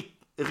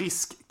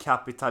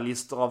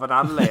riskkapitalister av en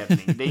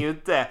anledning. Det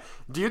är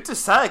ju inte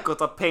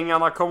säkert att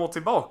pengarna kommer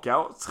tillbaka.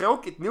 Och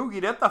tråkigt nog i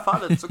detta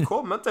fallet så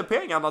kommer inte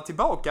pengarna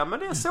tillbaka. Men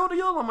det är så det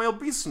gör när man gör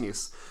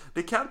business.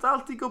 Det kan inte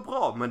alltid gå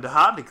bra, men det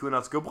hade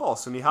kunnat gå bra.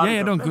 Så ni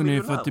hade de kunde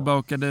ju få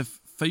tillbaka det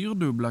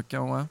 4-dubbla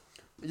kanske.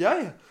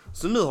 Ja.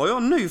 Så nu har jag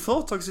en ny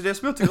företagsidé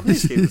som jag tycker att ni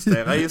ska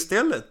investera i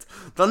istället.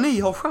 Där ni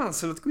har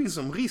chansen att gå in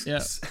som risk. Ja.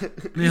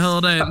 Ni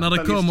hör det,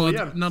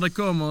 när det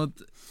kommer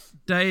ett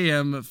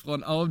DM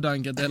från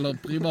avdankat eller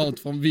privat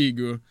från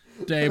Viggo.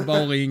 Det är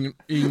bara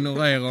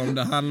ignorera om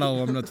det handlar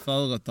om något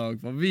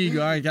företag. För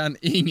Viggo han kan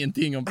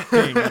ingenting om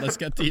pengar, det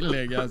ska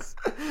tilläggas.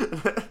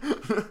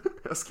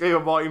 Jag skriver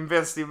bara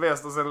invest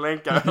och sen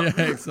länkar jag. Ja,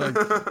 exakt.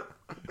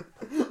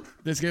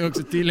 Det ska ju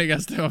också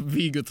tilläggas då att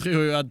Viggo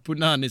tror ju att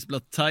Punanis blir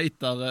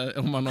tajtare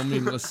om man har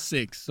mindre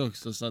sex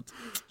också. Så att,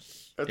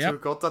 jag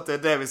tycker inte att det är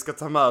det vi ska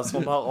ta med oss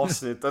från det här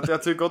avsnittet.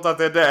 Jag tycker inte att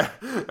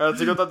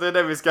det är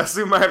det vi ska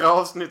summera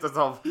avsnittet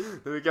av.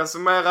 Vi kan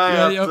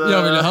summera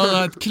jag vill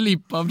höra ett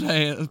klipp av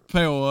det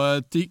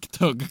på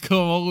TikTok.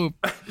 Kommer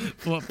upp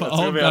på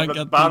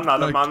avdankat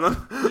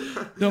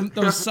TikTok.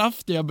 De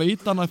saftiga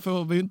bitarna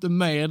får vi inte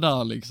med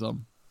där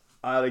liksom.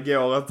 Nej, det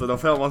går inte. Då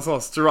får man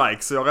sån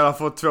strikes. Så jag har redan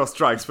fått 2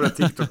 strikes på det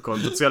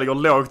TikTok-kontot. Så jag ligger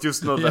lågt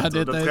just nu. Den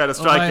tredje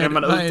striken är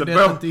man ute på.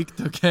 Vad är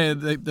TikTok?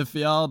 Är det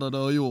fjärde du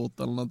har gjort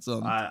eller något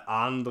sånt? Nej,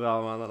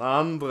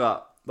 andra.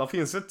 Där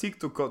finns ett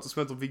TikTok-konto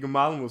som heter Viggo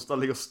Malmros. Där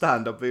ligger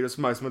stand-up-videos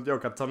som inte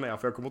jag kan ta ner.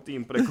 För jag kommer inte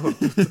in på det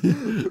kontot.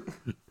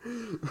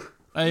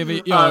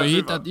 Nej,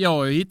 jag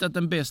har ju hittat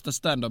den bästa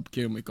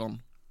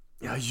stand-up-komikern.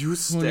 Ja,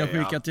 just det. Hon jag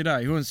skickar till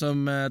dig. Hon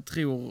som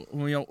tror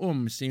hon gör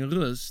om sin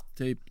röst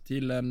typ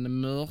till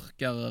en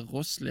mörkare,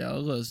 rossligare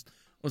röst.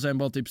 Och sen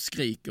bara typ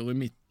skriker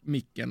i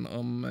micken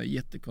om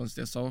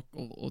jättekonstiga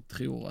saker och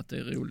tror att det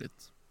är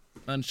roligt.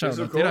 Men det är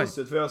så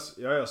konstigt för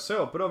jag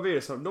såg på de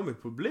videorna. De i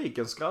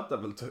publiken skrattar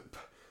väl typ.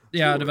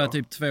 Ja, det var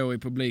typ 2 i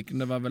publiken.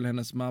 Det var väl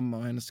hennes mamma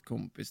och hennes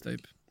kompis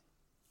typ.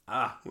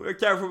 Det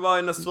kanske var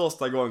hennes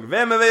första gång.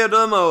 Vem är vi att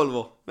döma,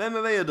 Oliver? Vem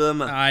är vi att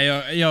döma?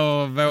 Nej,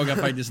 jag vågar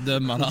faktiskt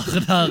döma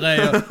där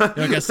är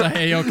jag kan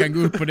säga jag kan gå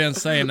upp på den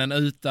scenen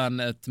utan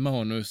ett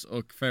manus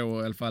och få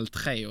i alla fall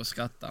 3 att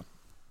skratta.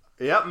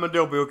 Ja, men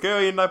då bokar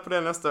jag in dig på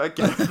det nästa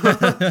vecka.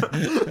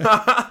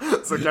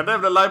 Så kan det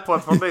bli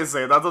livepodd från din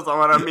sida. Att utan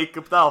man en mick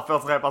upp där för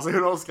 3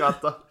 personer att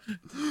skratta.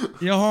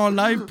 Jag har en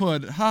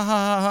livepodd.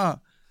 Ha.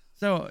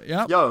 Så,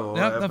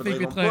 där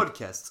fick vi 3.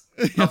 Podcast.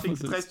 Jag fick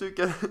 3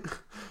 stycken.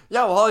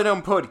 Jag har ju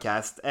en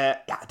podcast.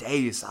 Det är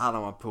ju så här när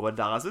man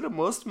poddar. Alltså då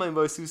måste man ju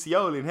vara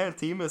social i en hel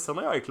timme. Så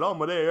när jag är klar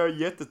med det är jag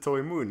jättetorr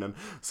i munnen.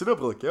 Så då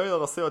brukar jag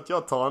göra så att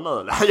jag tar en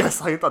öl. Jag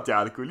säger inte att jag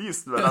är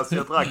alkoholist. Men alltså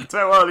jag drack 2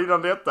 öl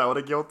innan detta. Och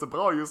det går inte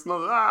bra just nu.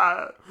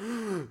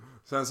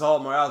 Sen så har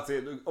man ju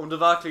alltid. Om du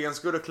verkligen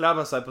skulle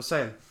klabba sig på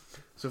scen.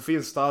 så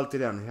finns det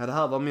alltid den. Ja, det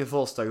här var min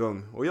första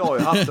gång. Och jag har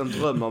ju haft en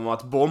dröm om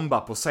att bomba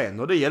på scen.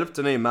 Och det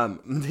hjälpte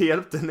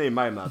ni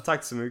mig med.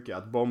 Tack så mycket.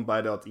 Att bomba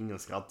är då att ingen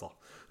skrattar.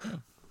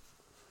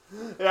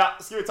 Ja,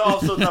 ska vi ta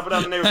avsluta på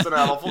den noten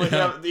här?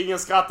 För ingen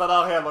skrattar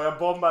där heller. Jag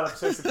bombade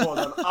precis i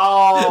podden.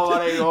 Vad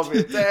det är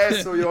jobbigt. Det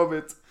är så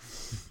jobbigt.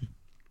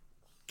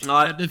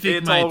 Nej, du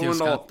fick mig till att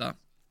skratta.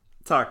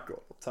 Tack.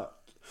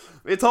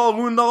 Vi tar och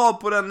rundar av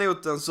på den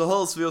noten, så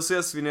hörs vi och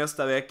ses vi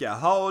nästa vecka.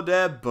 Ha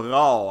det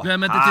bra.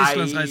 Glöm inte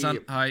Tysklandsresan.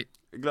 Hej.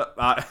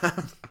 Nej.